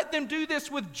account. Let them do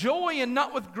this with joy and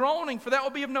not with groaning, for that will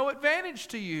be of no advantage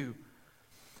to you.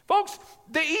 Folks,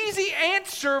 the easy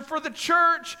answer for the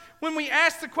church when we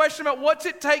ask the question about what's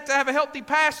it take to have a healthy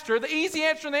pastor, the easy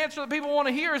answer and the answer that people want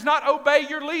to hear is not obey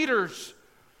your leaders.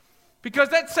 Because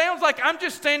that sounds like I'm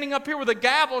just standing up here with a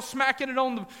gavel smacking it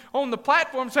on the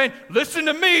platform saying, listen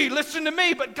to me, listen to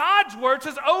me. But God's word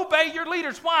says obey your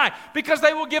leaders. Why? Because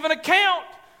they will give an account.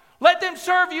 Let them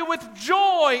serve you with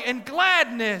joy and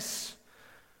gladness.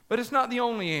 But it's not the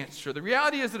only answer. The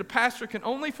reality is that a pastor can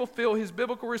only fulfill his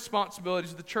biblical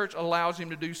responsibilities if the church allows him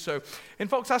to do so. And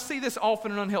folks, I see this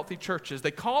often in unhealthy churches.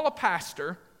 They call a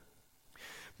pastor,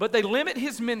 but they limit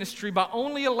his ministry by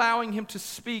only allowing him to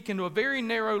speak into a very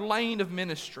narrow lane of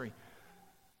ministry.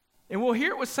 And we'll hear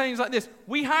it with sayings like this: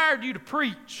 we hired you to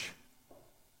preach.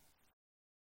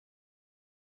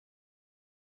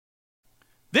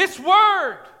 This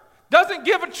word doesn't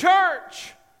give a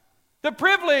church the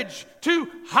privilege to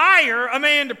hire a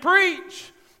man to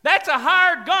preach. That's a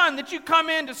hired gun that you come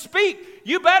in to speak.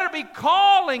 You better be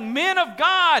calling men of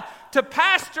God to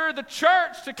pastor the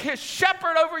church, to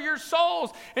shepherd over your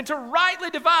souls, and to rightly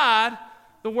divide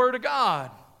the Word of God.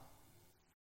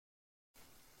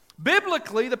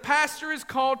 Biblically, the pastor is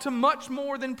called to much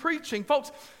more than preaching.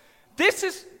 Folks, this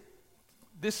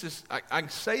is I can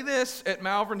say this at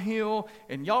Malvern Hill,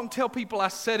 and y'all can tell people I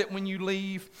said it when you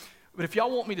leave. But if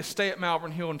y'all want me to stay at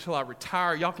Malvern Hill until I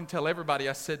retire, y'all can tell everybody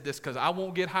I said this, because I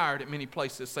won't get hired at many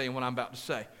places saying what I'm about to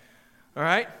say. All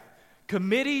right?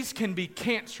 Committees can be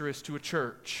cancerous to a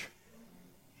church.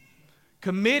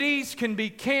 Committees can be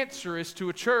cancerous to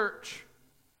a church.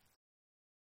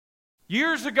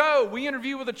 Years ago, we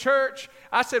interviewed with a church.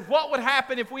 I said, what would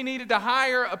happen if we needed to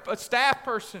hire a staff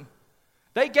person?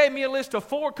 They gave me a list of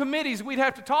 4 committees we'd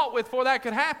have to talk with before that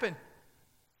could happen.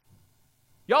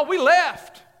 Y'all, we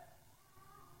left.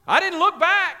 I didn't look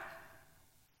back.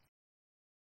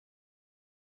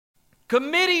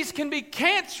 Committees can be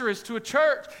cancerous to a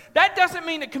church. That doesn't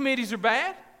mean that committees are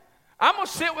bad. I'm going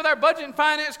to sit with our budget and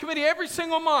finance committee every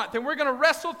single month, and we're going to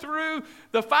wrestle through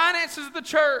the finances of the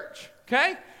church,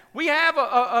 okay? We have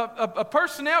a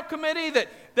personnel committee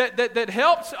that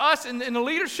helps us in the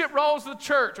leadership roles of the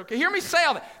church. Okay, hear me say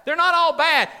all that. They're not all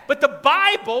bad, but the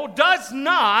Bible does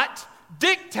not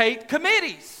dictate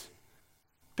committees,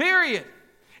 period.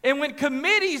 And when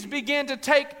committees begin to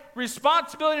take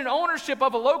responsibility and ownership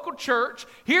of a local church,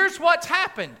 here's what's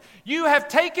happened. You have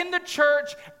taken the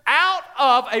church out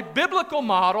of a biblical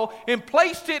model and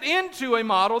placed it into a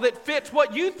model that fits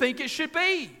what you think it should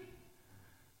be.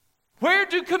 Where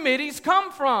do committees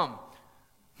come from?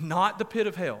 Not the pit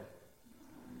of hell.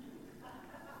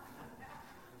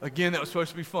 Again, that was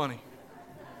supposed to be funny.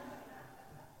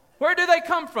 Where do they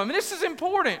come from? And this is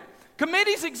important.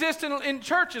 Committees exist in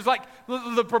churches, like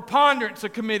the preponderance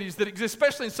of committees that exist,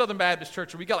 especially in Southern Baptist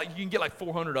churches. You can get like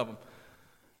 400 of them.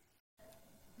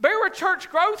 they were a church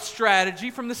growth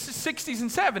strategy from the 60s and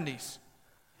 70s.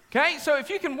 Okay, so if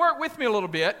you can work with me a little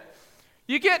bit,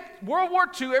 you get World War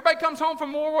II, everybody comes home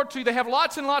from World War II, they have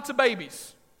lots and lots of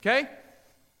babies, okay?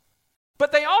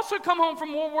 But they also come home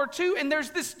from World War II, and there's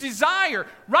this desire.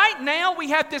 Right now, we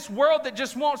have this world that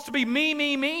just wants to be me,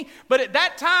 me, me. But at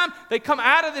that time, they come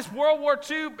out of this World War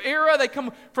II era. They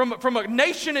come from a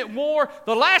nation at war.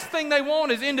 The last thing they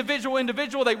want is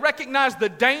individual. They recognize the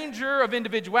danger of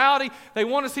individuality. They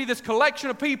want to see this collection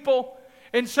of people.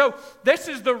 And so this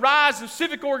is the rise of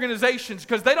civic organizations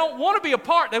because they don't want to be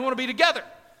apart. They want to be together.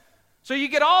 So you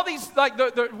get all these, like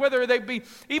whether they be,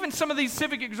 even some of these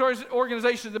civic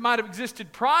organizations that might have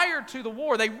existed prior to the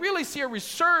war, they really see a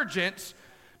resurgence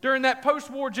during that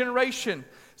post-war generation.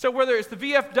 So whether it's the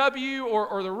VFW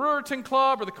or the Ruritan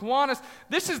Club or the Kiwanis,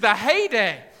 this is the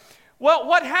heyday. Well,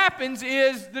 what happens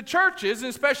is the churches, and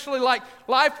especially like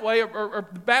Lifeway or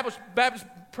Baptist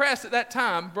Press at that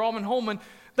time, Brawman Holman,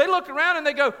 they look around and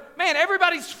they go, man,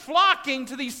 everybody's flocking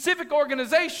to these civic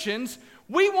organizations.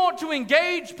 We want to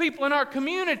engage people in our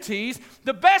communities.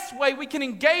 The best way we can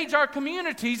engage our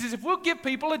communities is if we'll give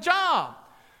people a job.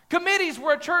 Committees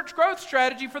were a church growth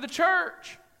strategy for the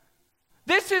church.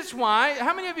 This is why,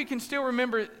 how many of you can still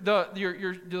remember the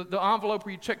envelope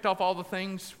where you checked off all the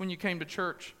things when you came to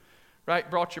church,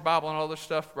 right? Brought your Bible and all this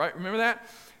stuff, right? Remember that?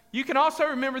 You can also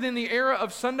remember then the era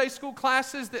of Sunday school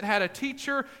classes that had a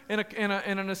teacher and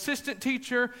an assistant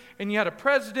teacher, and you had a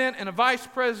president and a vice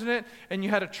president, and you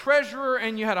had a treasurer,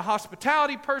 and you had a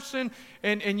hospitality person,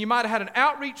 and you might have had an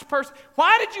outreach person.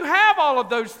 Why did you have all of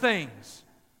those things?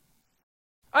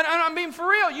 And I mean, for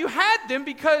real, you had them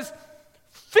because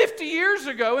 50 years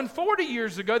ago and 40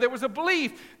 years ago, there was a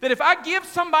belief that if I give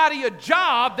somebody a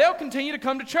job, they'll continue to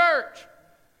come to church.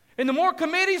 And the more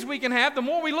committees we can have, the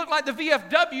more we look like the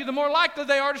VFW, the more likely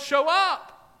they are to show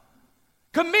up.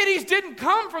 Committees didn't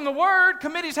come from the Word.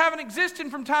 Committees haven't existed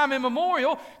from time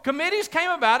immemorial. Committees came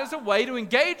about as a way to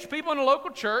engage people in a local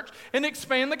church and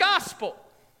expand the gospel.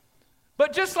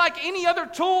 But just like any other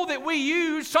tool that we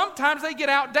use, sometimes they get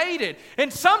outdated.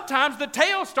 And sometimes the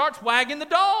tail starts wagging the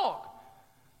dog.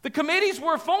 The committees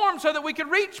were formed so that we could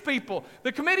reach people.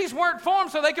 The committees weren't formed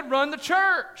so they could run the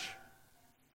church.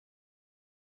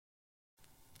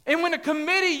 And when a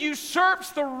committee usurps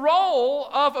the role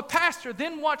of a pastor,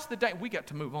 then watch the day. We got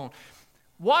to move on.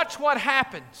 Watch what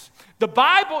happens. The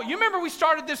Bible, you remember we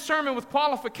started this sermon with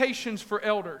qualifications for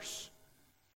elders,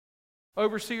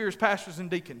 overseers, pastors, and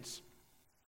deacons.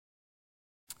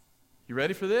 You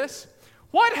ready for this?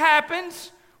 What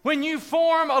happens when you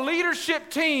form a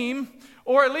leadership team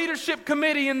or a leadership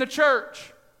committee in the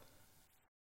church?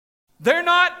 They're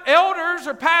not elders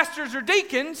or pastors or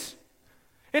deacons.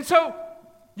 And so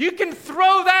you can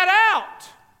throw that out.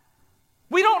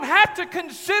 We don't have to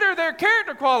consider their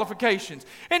character qualifications.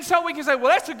 And so we can say, well,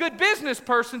 that's a good business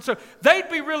person, so they'd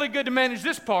be really good to manage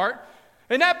this part.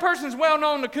 And that person's well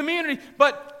known in the community,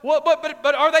 but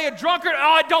are they a drunkard?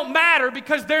 Oh, it don't matter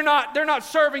because they're not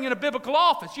serving in a biblical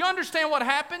office. You understand what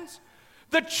happens?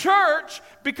 The church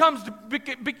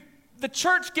the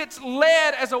church gets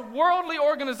led as a worldly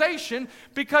organization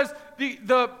because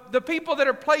the people that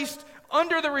are placed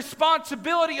under the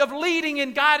responsibility of leading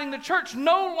and guiding the church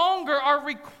no longer are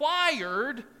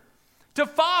required to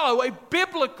follow a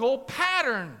biblical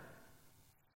pattern.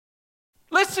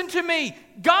 Listen to me.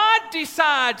 God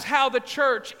decides how the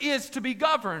church is to be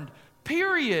governed,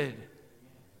 period.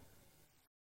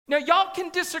 Now, y'all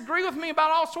can disagree with me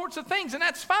about all sorts of things, and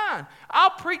that's fine. I'll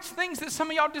preach things that some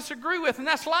of y'all disagree with, and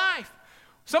that's life.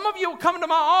 Some of you will come into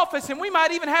my office, and we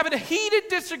might even have a heated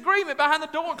disagreement behind the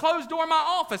door, closed door in my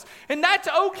office, and that's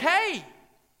okay.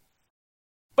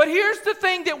 But here's the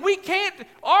thing that we can't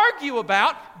argue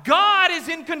about. God is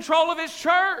in control of His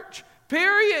church,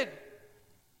 period.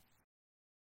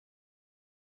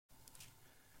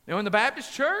 Now, in the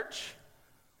Baptist church,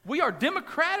 we are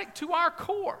democratic to our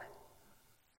core,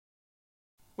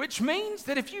 which means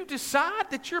that if you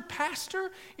decide that your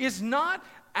pastor is not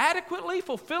adequately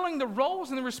fulfilling the roles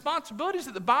and the responsibilities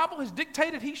that the Bible has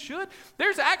dictated he should,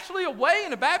 there's actually a way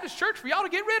in a Baptist church for y'all to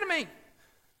get rid of me.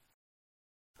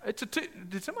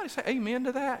 Did somebody say amen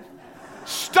to that?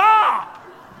 Stop!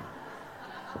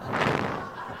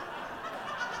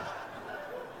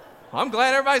 I'm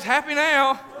glad everybody's happy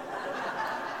now.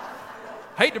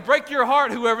 Hate to break your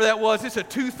heart, whoever that was. It's a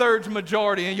 2/3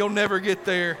 majority and you'll never get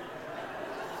there.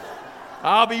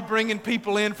 I'll be bringing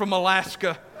people in from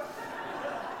Alaska.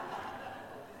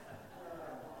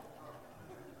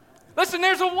 Listen,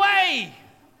 there's a way.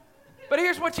 But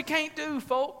here's what you can't do,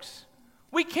 folks.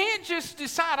 We can't just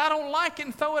decide I don't like it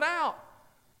and throw it out.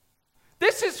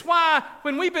 This is why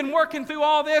when we've been working through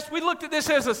all this, we looked at this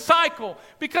as a cycle.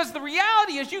 Because the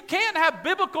reality is you can't have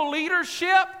biblical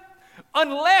leadership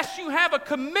unless you have a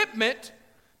commitment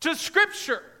to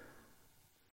Scripture.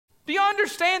 Do you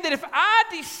understand that if I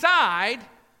decide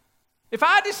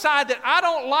that I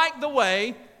don't like the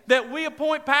way that we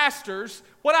appoint pastors,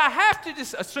 what I have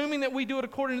to, assuming that we do it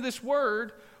according to this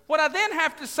word, what I then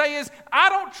have to say is, I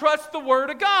don't trust the Word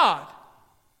of God.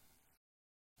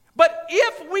 But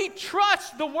if we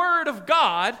trust the Word of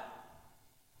God,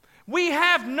 we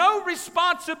have no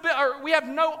responsibility, or we have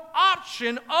no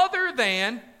option other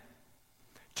than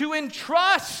to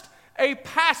entrust a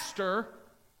pastor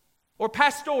or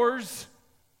pastors.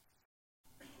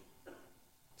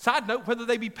 Side note, whether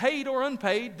they be paid or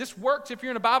unpaid, this works if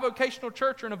you're in a bivocational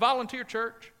church or in a volunteer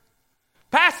church.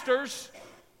 Pastors,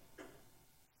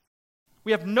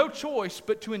 we have no choice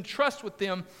but to entrust with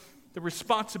them the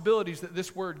responsibilities that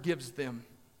this word gives them.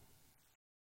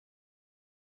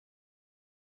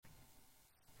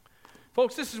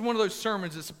 Folks, this is one of those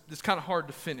sermons that's kind of hard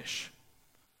to finish.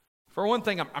 For one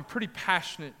thing, I'm pretty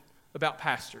passionate about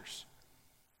pastors.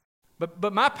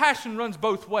 But my passion runs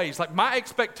both ways. Like, my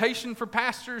expectation for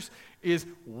pastors is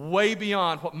way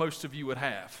beyond what most of you would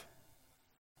have.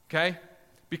 Okay?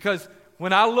 Because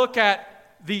when I look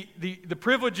at the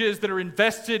privileges that are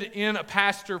invested in a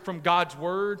pastor from God's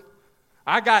Word,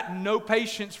 I got no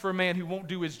patience for a man who won't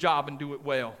do his job and do it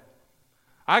well.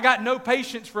 I got no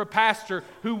patience for a pastor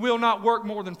who will not work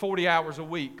more than 40 hours a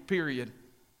week, period.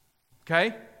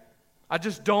 Okay? I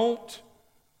just don't.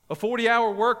 A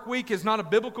 40-hour work week is not a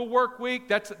biblical work week.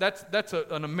 That's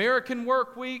an American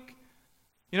work week.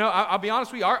 You know, I'll be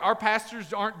honest with you, our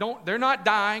pastors they're not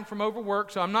dying from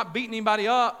overwork, so I'm not beating anybody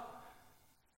up.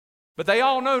 But they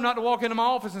all know not to walk into my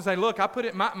office and say, look, I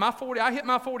hit my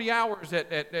 40 hours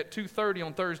at 2:30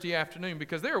 on Thursday afternoon,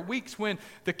 because there are weeks when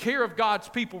the care of God's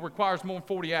people requires more than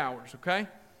 40 hours, okay?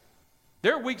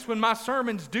 There are weeks when my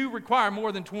sermons do require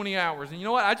more than 20 hours. And you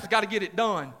know what? I just got to get it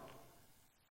done.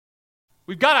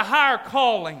 We've got a higher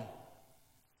calling.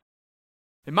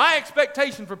 And my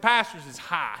expectation for pastors is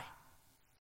high.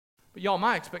 But y'all,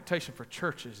 my expectation for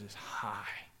churches is high.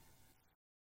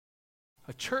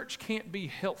 A church can't be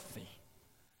healthy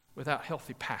without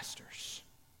healthy pastors.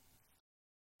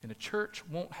 And a church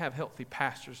won't have healthy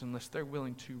pastors unless they're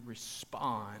willing to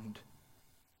respond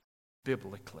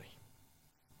biblically.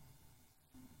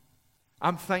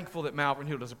 I'm thankful that Malvern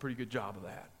Hill does a pretty good job of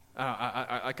that.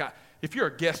 If you're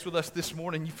a guest with us this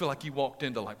morning, you feel like you walked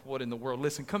into like, what in the world?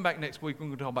 Listen, come back next week. We're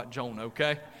going to talk about Jonah,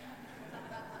 okay?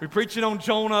 We're preaching on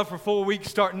Jonah for 4 weeks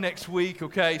starting next week,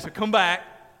 okay? So come back.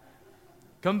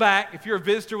 Come back. If you're a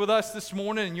visitor with us this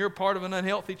morning and you're a part of an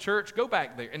unhealthy church, go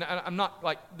back there. And I'm not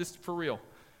like this for real.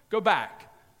 Go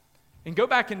back. And go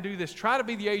back and do this. Try to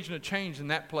be the agent of change in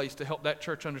that place to help that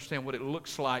church understand what it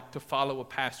looks like to follow a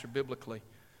pastor biblically.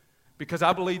 Because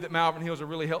I believe that Malvern Hill is a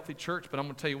really healthy church, but I'm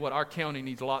going to tell you what, our county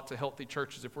needs lots of healthy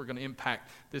churches if we're going to impact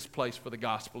this place for the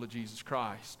gospel of Jesus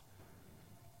Christ.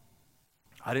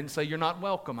 I didn't say you're not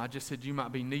welcome. I just said you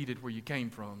might be needed where you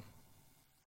came from.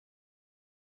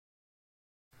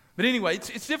 But anyway,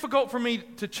 it's difficult for me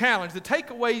to challenge. The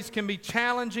takeaways can be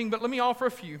challenging, but let me offer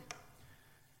a few.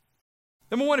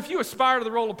 Number one, if you aspire to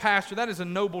the role of pastor, that is a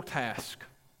noble task.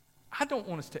 I don't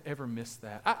want us to ever miss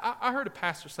that. I heard a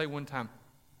pastor say one time,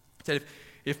 he said,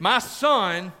 if my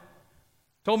son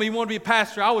told me he wanted to be a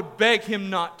pastor, I would beg him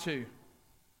not to.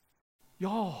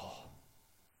 Y'all,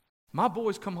 my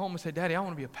boys come home and say, Daddy, I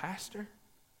want to be a pastor.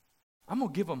 I'm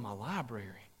going to give them my library.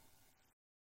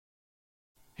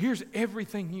 Here's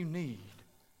everything you need.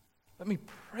 Let me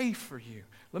pray for you.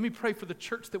 Let me pray for the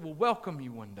church that will welcome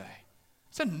you one day.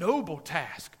 It's a noble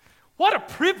task. What a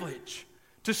privilege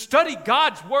to study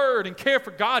God's Word and care for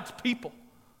God's people.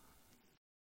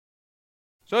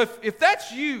 So if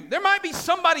that's you, there might be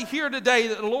somebody here today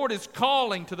that the Lord is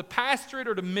calling to the pastorate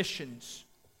or to missions.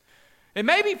 And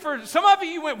maybe for some of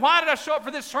you went, why did I show up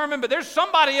for this sermon? But there's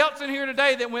somebody else in here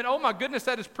today that went, oh my goodness,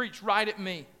 that is preached right at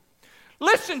me.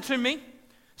 Listen to me.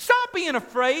 Stop being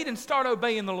afraid and start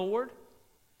obeying the Lord.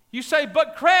 You say,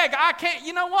 but Craig, I can't.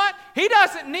 You know what? He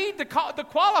doesn't need the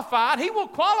qualified. He will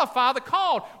qualify the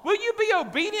called. Will you be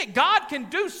obedient? God can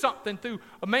do something through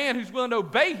a man who's willing to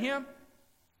obey Him.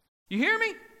 You hear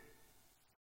me?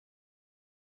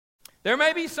 There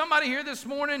may be somebody here this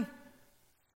morning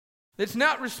that's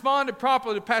not responded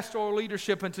properly to pastoral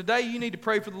leadership, and today you need to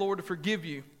pray for the Lord to forgive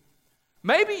you.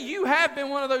 Maybe you have been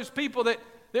one of those people that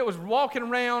was walking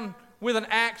around with an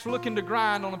axe looking to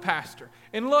grind on a pastor.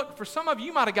 And look, for some of you,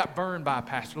 you might have got burned by a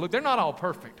pastor. Look, they're not all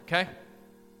perfect, okay?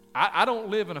 I don't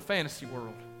live in a fantasy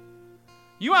world.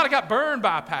 You might have got burned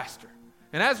by a pastor.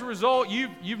 And as a result,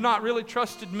 you've not really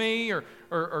trusted me or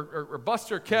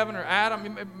Buster or Kevin or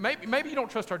Adam. Maybe you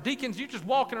don't trust our deacons. You're just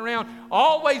walking around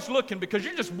always looking because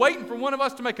you're just waiting for one of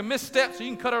us to make a misstep so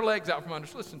you can cut our legs out from under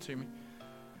us. Listen to me.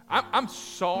 I'm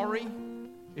sorry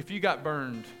if you got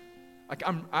burned.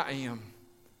 I am.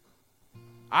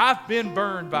 I've been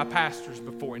burned by pastors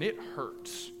before, and it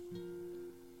hurts.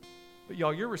 But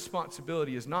y'all, your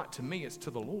responsibility is not to me, it's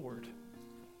to the Lord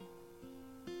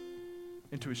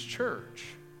and to His church.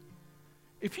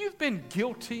 If you've been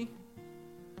guilty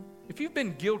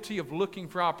of looking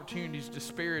for opportunities to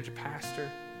disparage a pastor,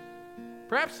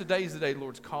 perhaps today is the day the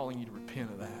Lord's calling you to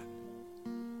repent of that.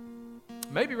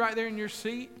 Maybe right there in your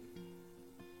seat,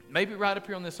 maybe right up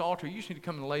here on this altar, you just need to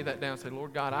come and lay that down and say,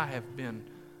 Lord God, I have been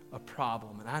a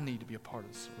problem and I need to be a part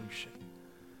of the solution.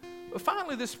 But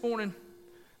finally this morning,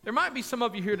 there might be some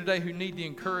of you here today who need the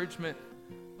encouragement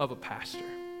of a pastor.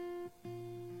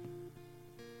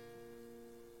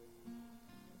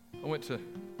 I went to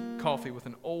coffee with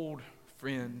an old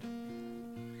friend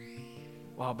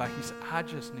a while back. He said, I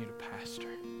just need a pastor.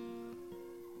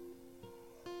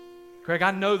 Craig,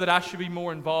 I know that I should be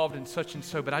more involved in such and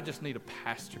so, but I just need a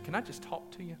pastor. Can I just talk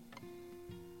to you?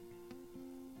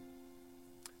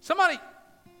 Somebody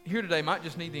here today might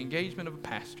just need the engagement of a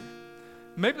pastor.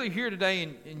 Maybe you're here today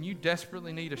and you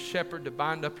desperately need a shepherd to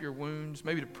bind up your wounds,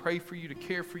 maybe to pray for you, to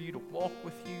care for you, to walk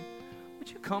with you.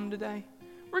 Would you come today?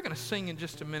 We're going to sing in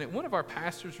just a minute. One of our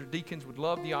pastors or deacons would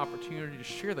love the opportunity to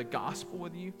share the gospel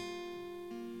with you.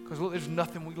 Because look, there's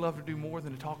nothing we love to do more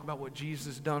than to talk about what Jesus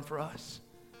has done for us.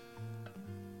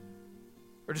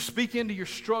 Or to speak into your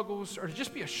struggles, or to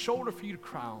just be a shoulder for you to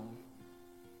cry on.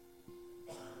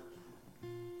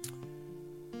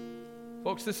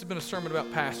 Folks, this has been a sermon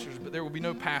about pastors, but there will be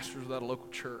no pastors without a local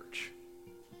church.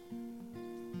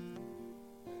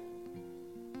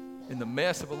 And the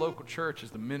mess of a local church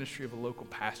is the ministry of a local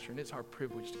pastor, and it's our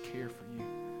privilege to care for you,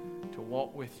 to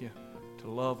walk with you, to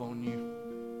love on you.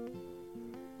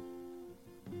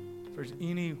 If there's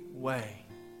any way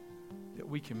that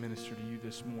we can minister to you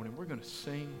this morning, we're going to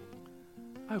sing.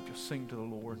 I hope you'll sing to the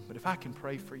Lord, but if I can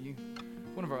pray for you,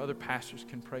 one of our other pastors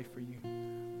can pray for you.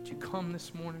 Would you come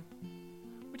this morning?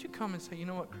 Would you come and say, you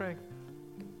know what, Craig?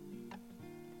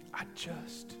 I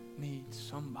just need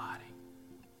somebody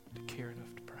to care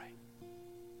enough to pray.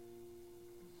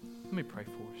 Let me pray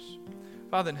for us.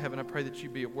 Father in heaven, I pray that you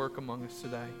be at work among us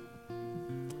today.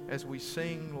 As we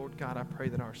sing, Lord God, I pray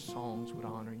that our songs would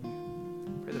honor you.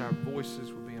 I pray that our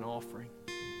voices would be an offering.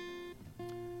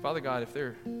 Father God, if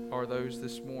there are those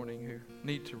this morning who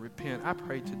need to repent, I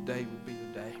pray today would be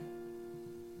the day.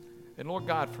 And Lord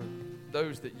God, for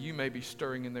those that you may be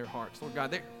stirring in their hearts, Lord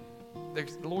God,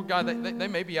 they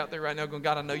may be out there right now going,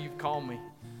 God, I know you've called me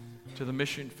to the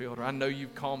mission field, or I know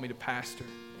you've called me to pastor.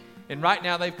 And right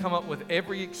now they've come up with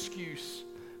every excuse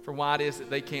for why it is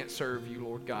that they can't serve you,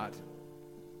 Lord God.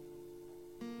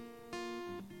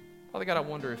 Father God, I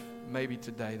wonder if maybe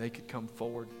today they could come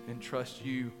forward and trust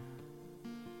you,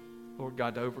 Lord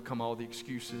God, to overcome all the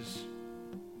excuses,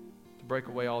 to break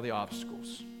away all the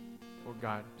obstacles. Lord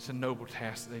God, it's a noble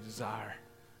task that they desire.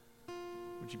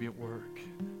 Would you be at work?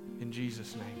 In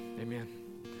Jesus' name, amen.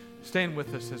 Stand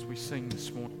with us as we sing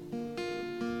this morning.